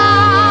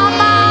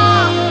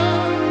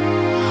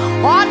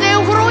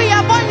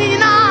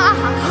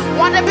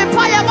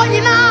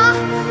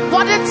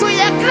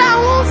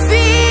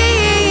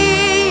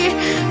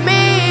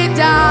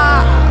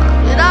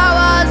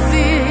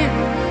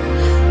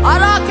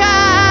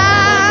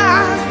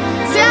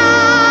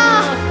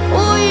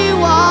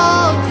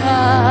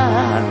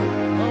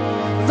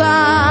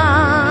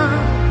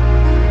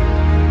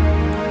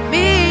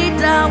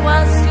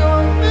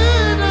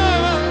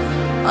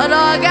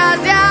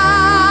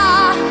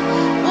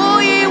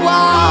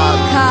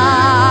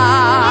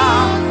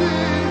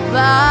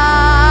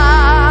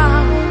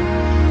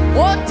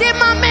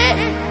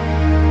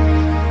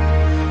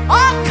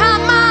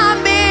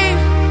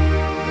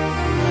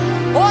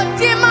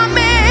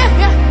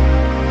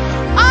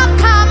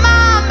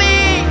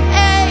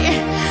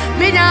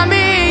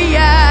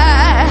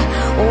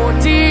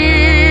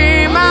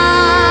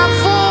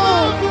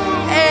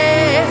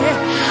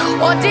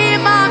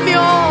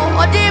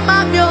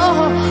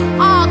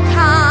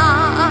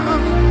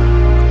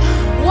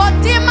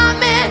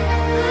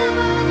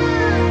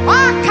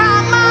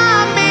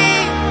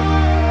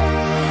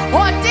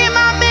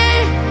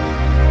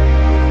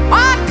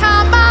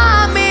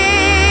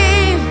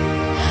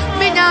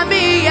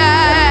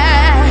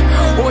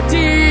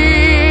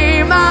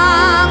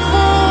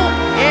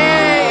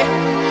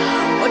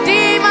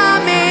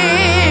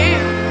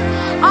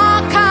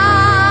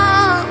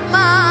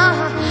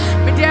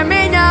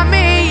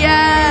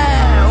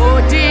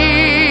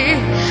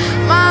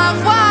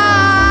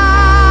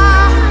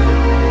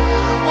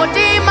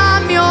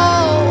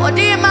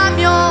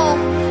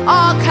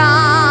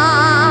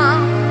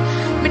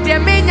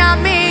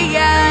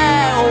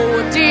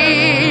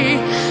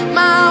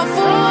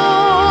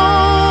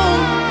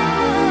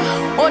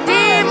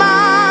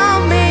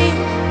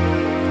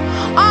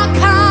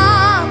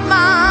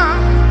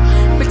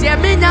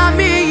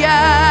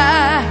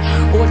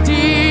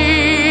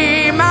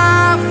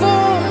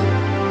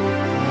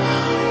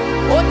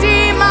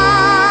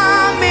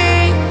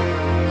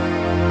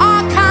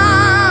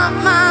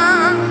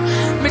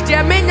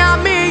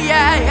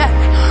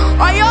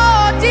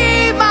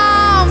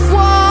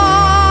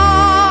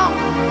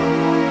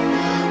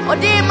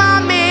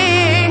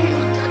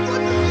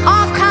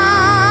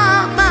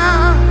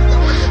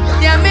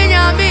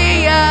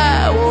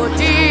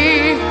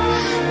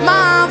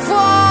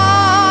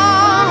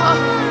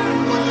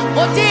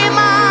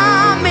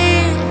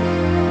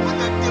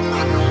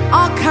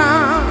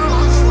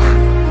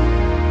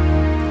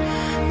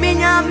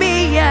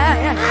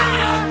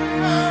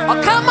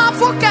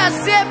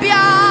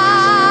Kesebia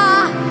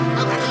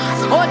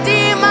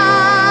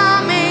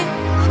Odimami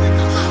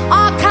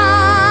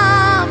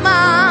Okama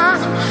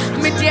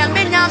Midia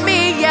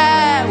Minyamiye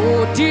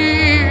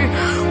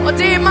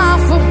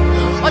Odimafu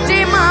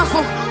Odimami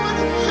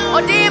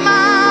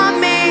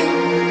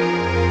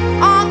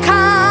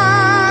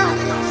Okama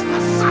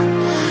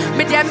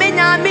Midia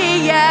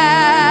Minyamiye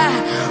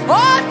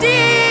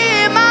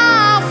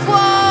Odimafu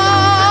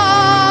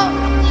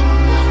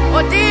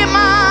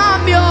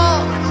Odimamio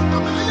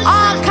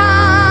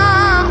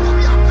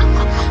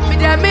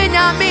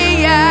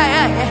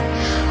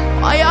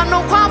Oya no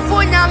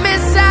kwafu nyame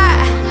se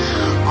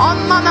on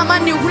mama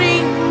mani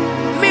wuri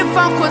mi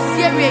fa ko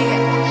siewe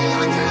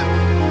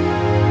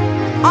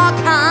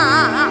aka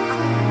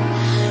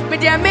me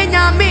dia me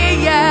nyame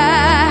ye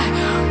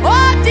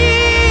odi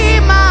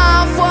ma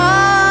fo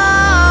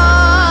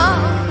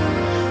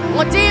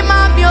odi ma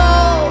bio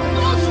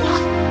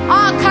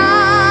aka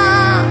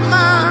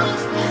ma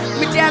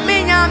me dia me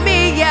nyame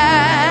ye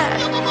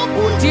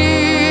odi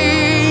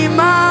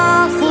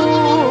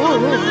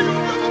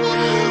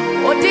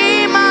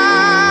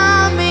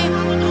Odimami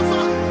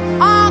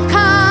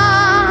Oka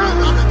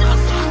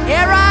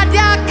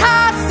Eradia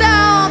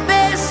Castle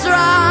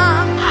Besra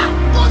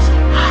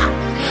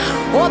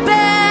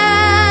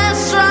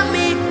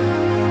Obesrami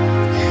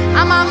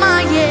Amama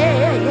ye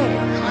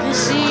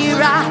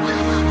Shira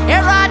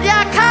Eradia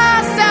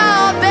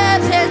Castle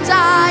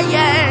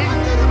Bepejaye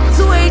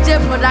to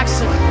Egypt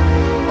production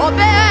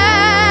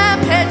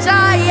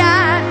Obepejaye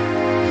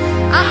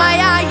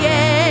Amaya ye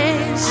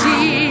she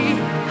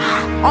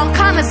on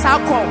kana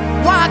sako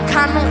wa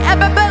kanu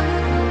ebebe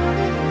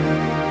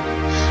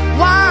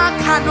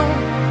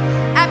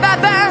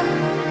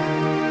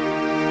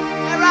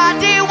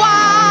eradi wa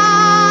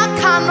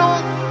kanu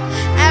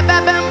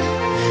ebebe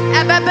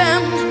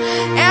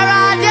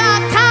eradi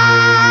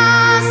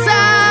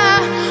akasa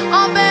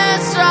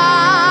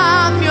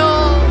obesramyo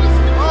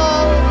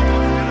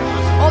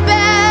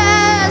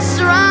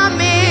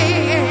obesrami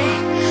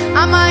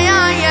amaya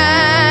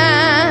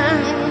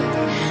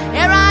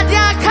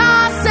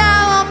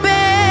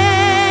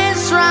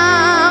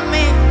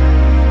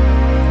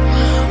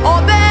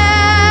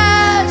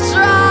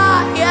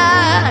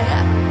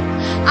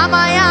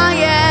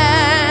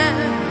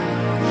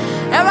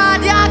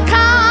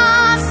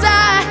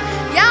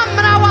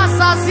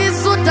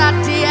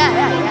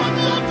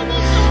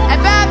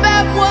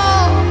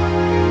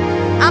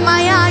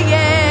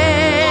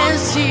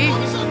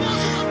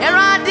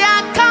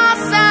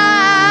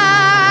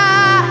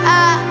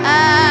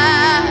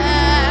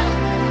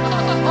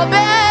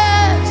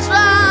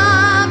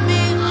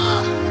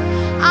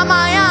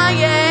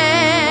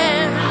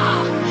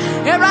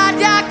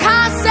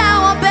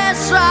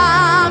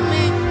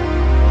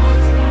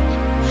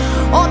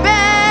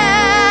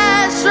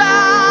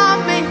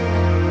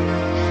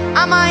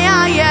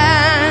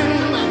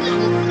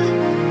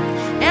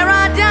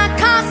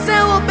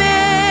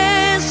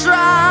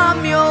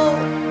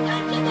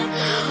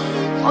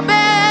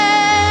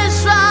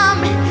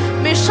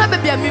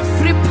me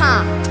free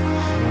pan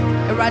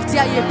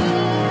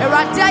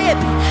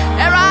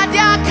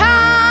Eradia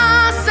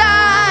Casa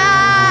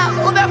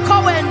Ube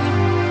Cohen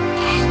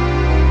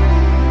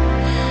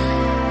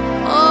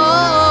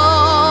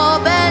Oh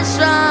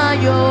Besha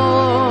yo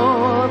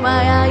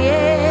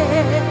Mayaye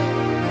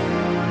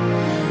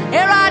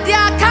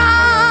Eradia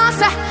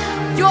Casa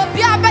Yo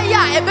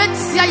Biabaya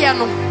Ebetia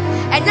Yano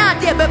Enya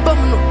de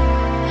Bebumno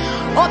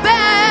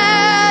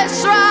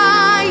Obesha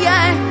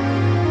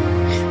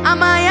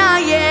Amaya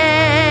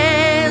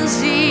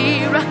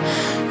Zira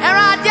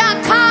Eradia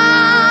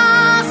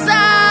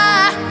Casa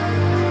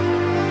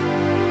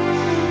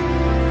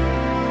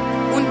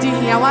Undi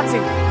Yawati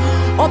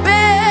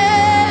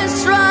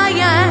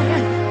Obesraya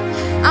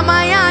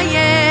Amaya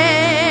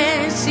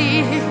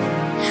Zira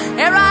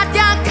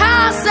Eradia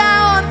Casa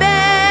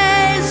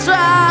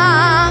Obesra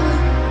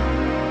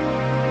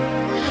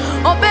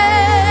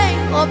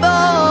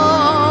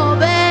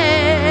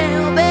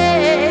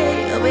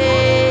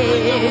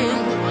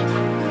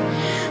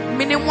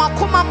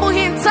Wakuma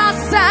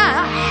muhintasa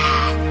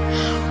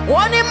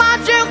Wani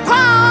majin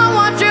kwa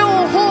wajin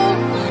uhu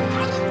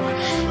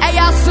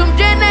Eya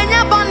sumje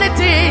nenya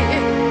boneti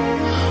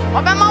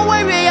Obema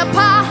wewe ya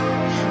pa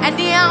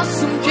Eni ya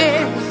sumje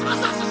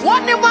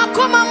Wani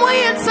wakuma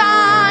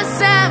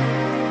muhintasa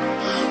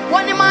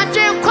Wani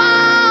majin kwa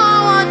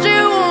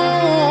wajin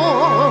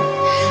uhu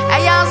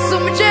Eya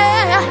sumje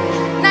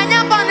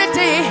nenya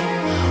boneti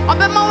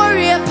Obema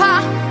wewe ya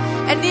pa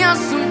Eni ya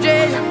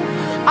sumje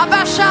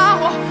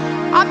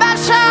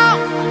Abasha,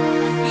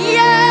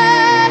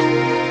 yeah,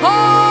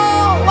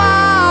 oh,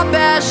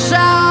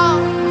 Abasha,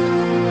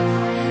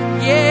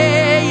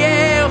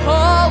 yeah,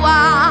 oh,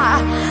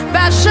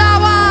 Abasha,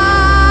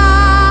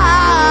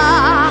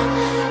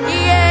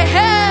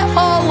 yeah,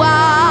 oh,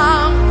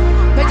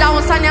 but I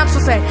want Sanya to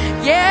say,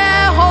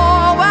 yeah,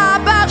 oh,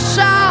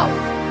 Abasha,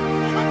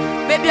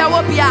 maybe I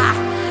will be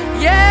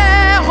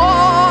yeah,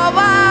 oh,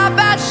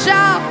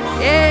 Abasha,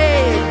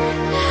 yeah.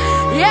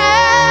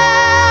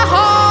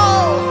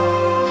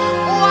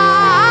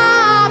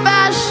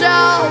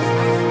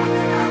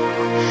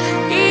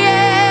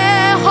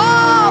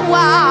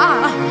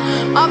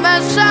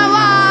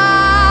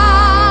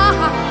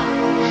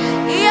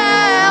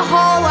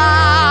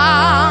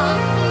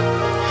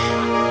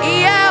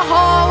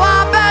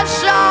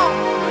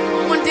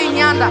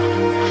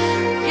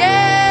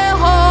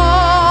 Yehovah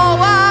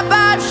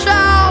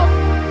Bashal.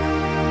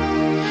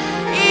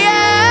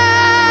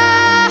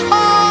 Yehovah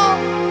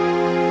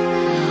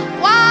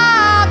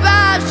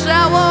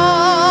Bashal.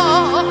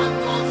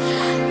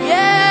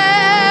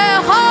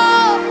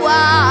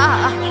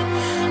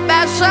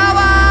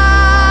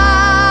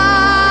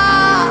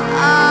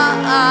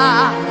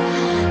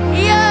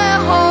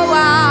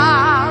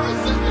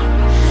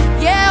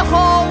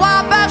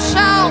 Yehovah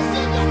Bashal.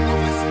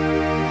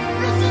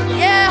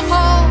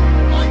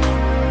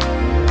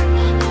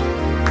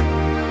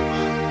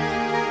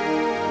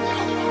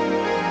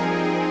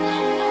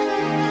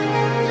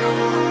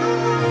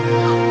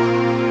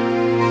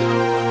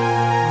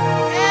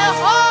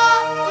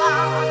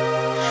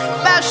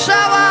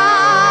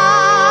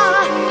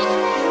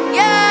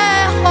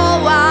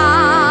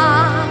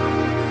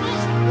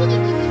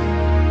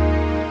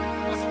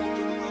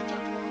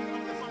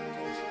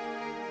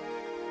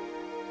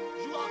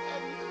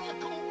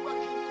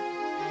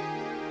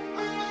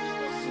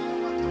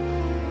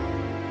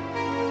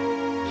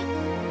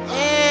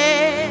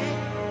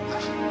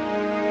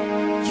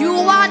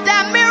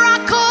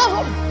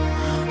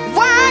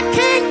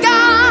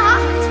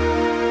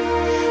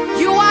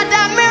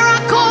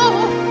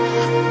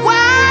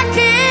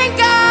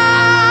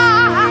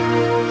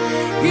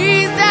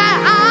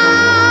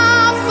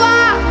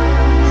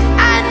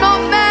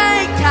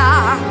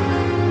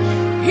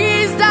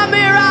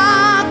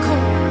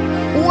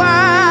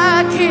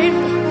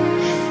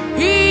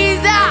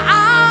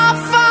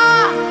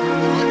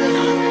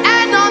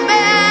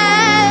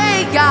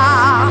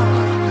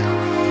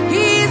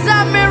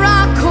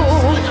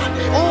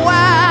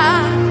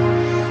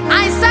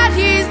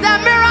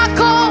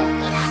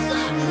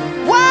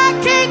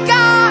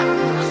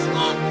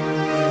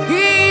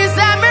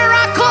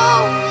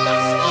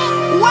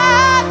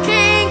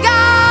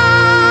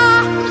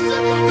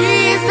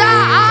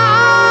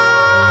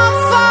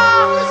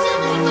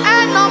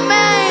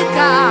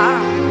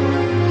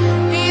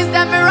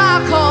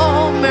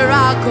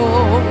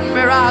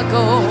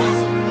 Miracle.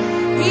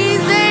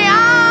 He's the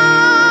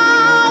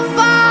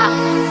Alpha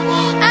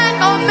and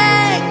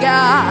Omega.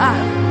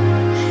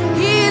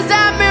 He's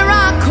a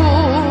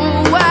miracle.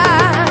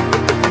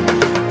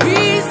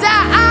 He's the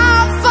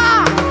Alpha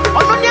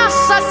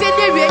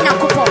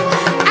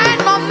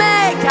and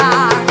Omega.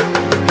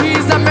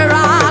 He's a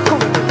miracle.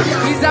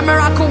 He's a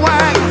miracle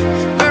worker.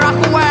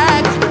 Miracle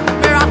worker.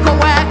 Miracle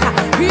worker.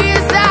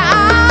 He's the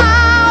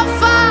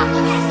Alpha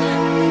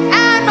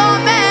and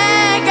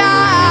Omega.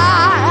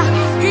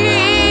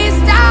 He's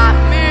the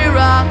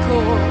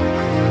miracle.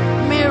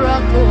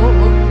 Miracle.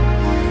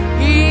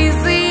 He's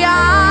the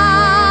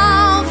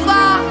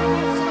Alpha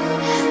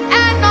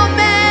and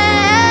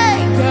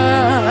Omega.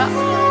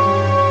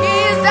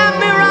 He's the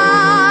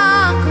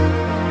miracle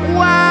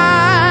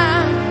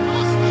worker.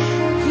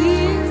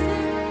 He's the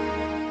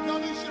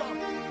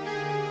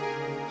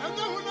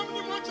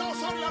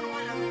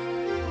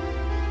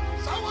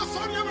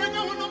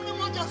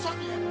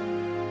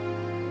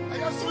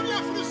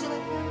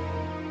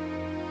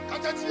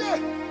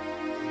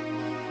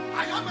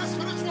I am a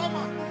spiritual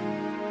man.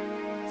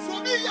 So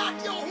be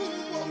at your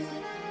home.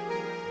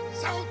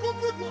 So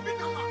good will be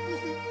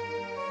now.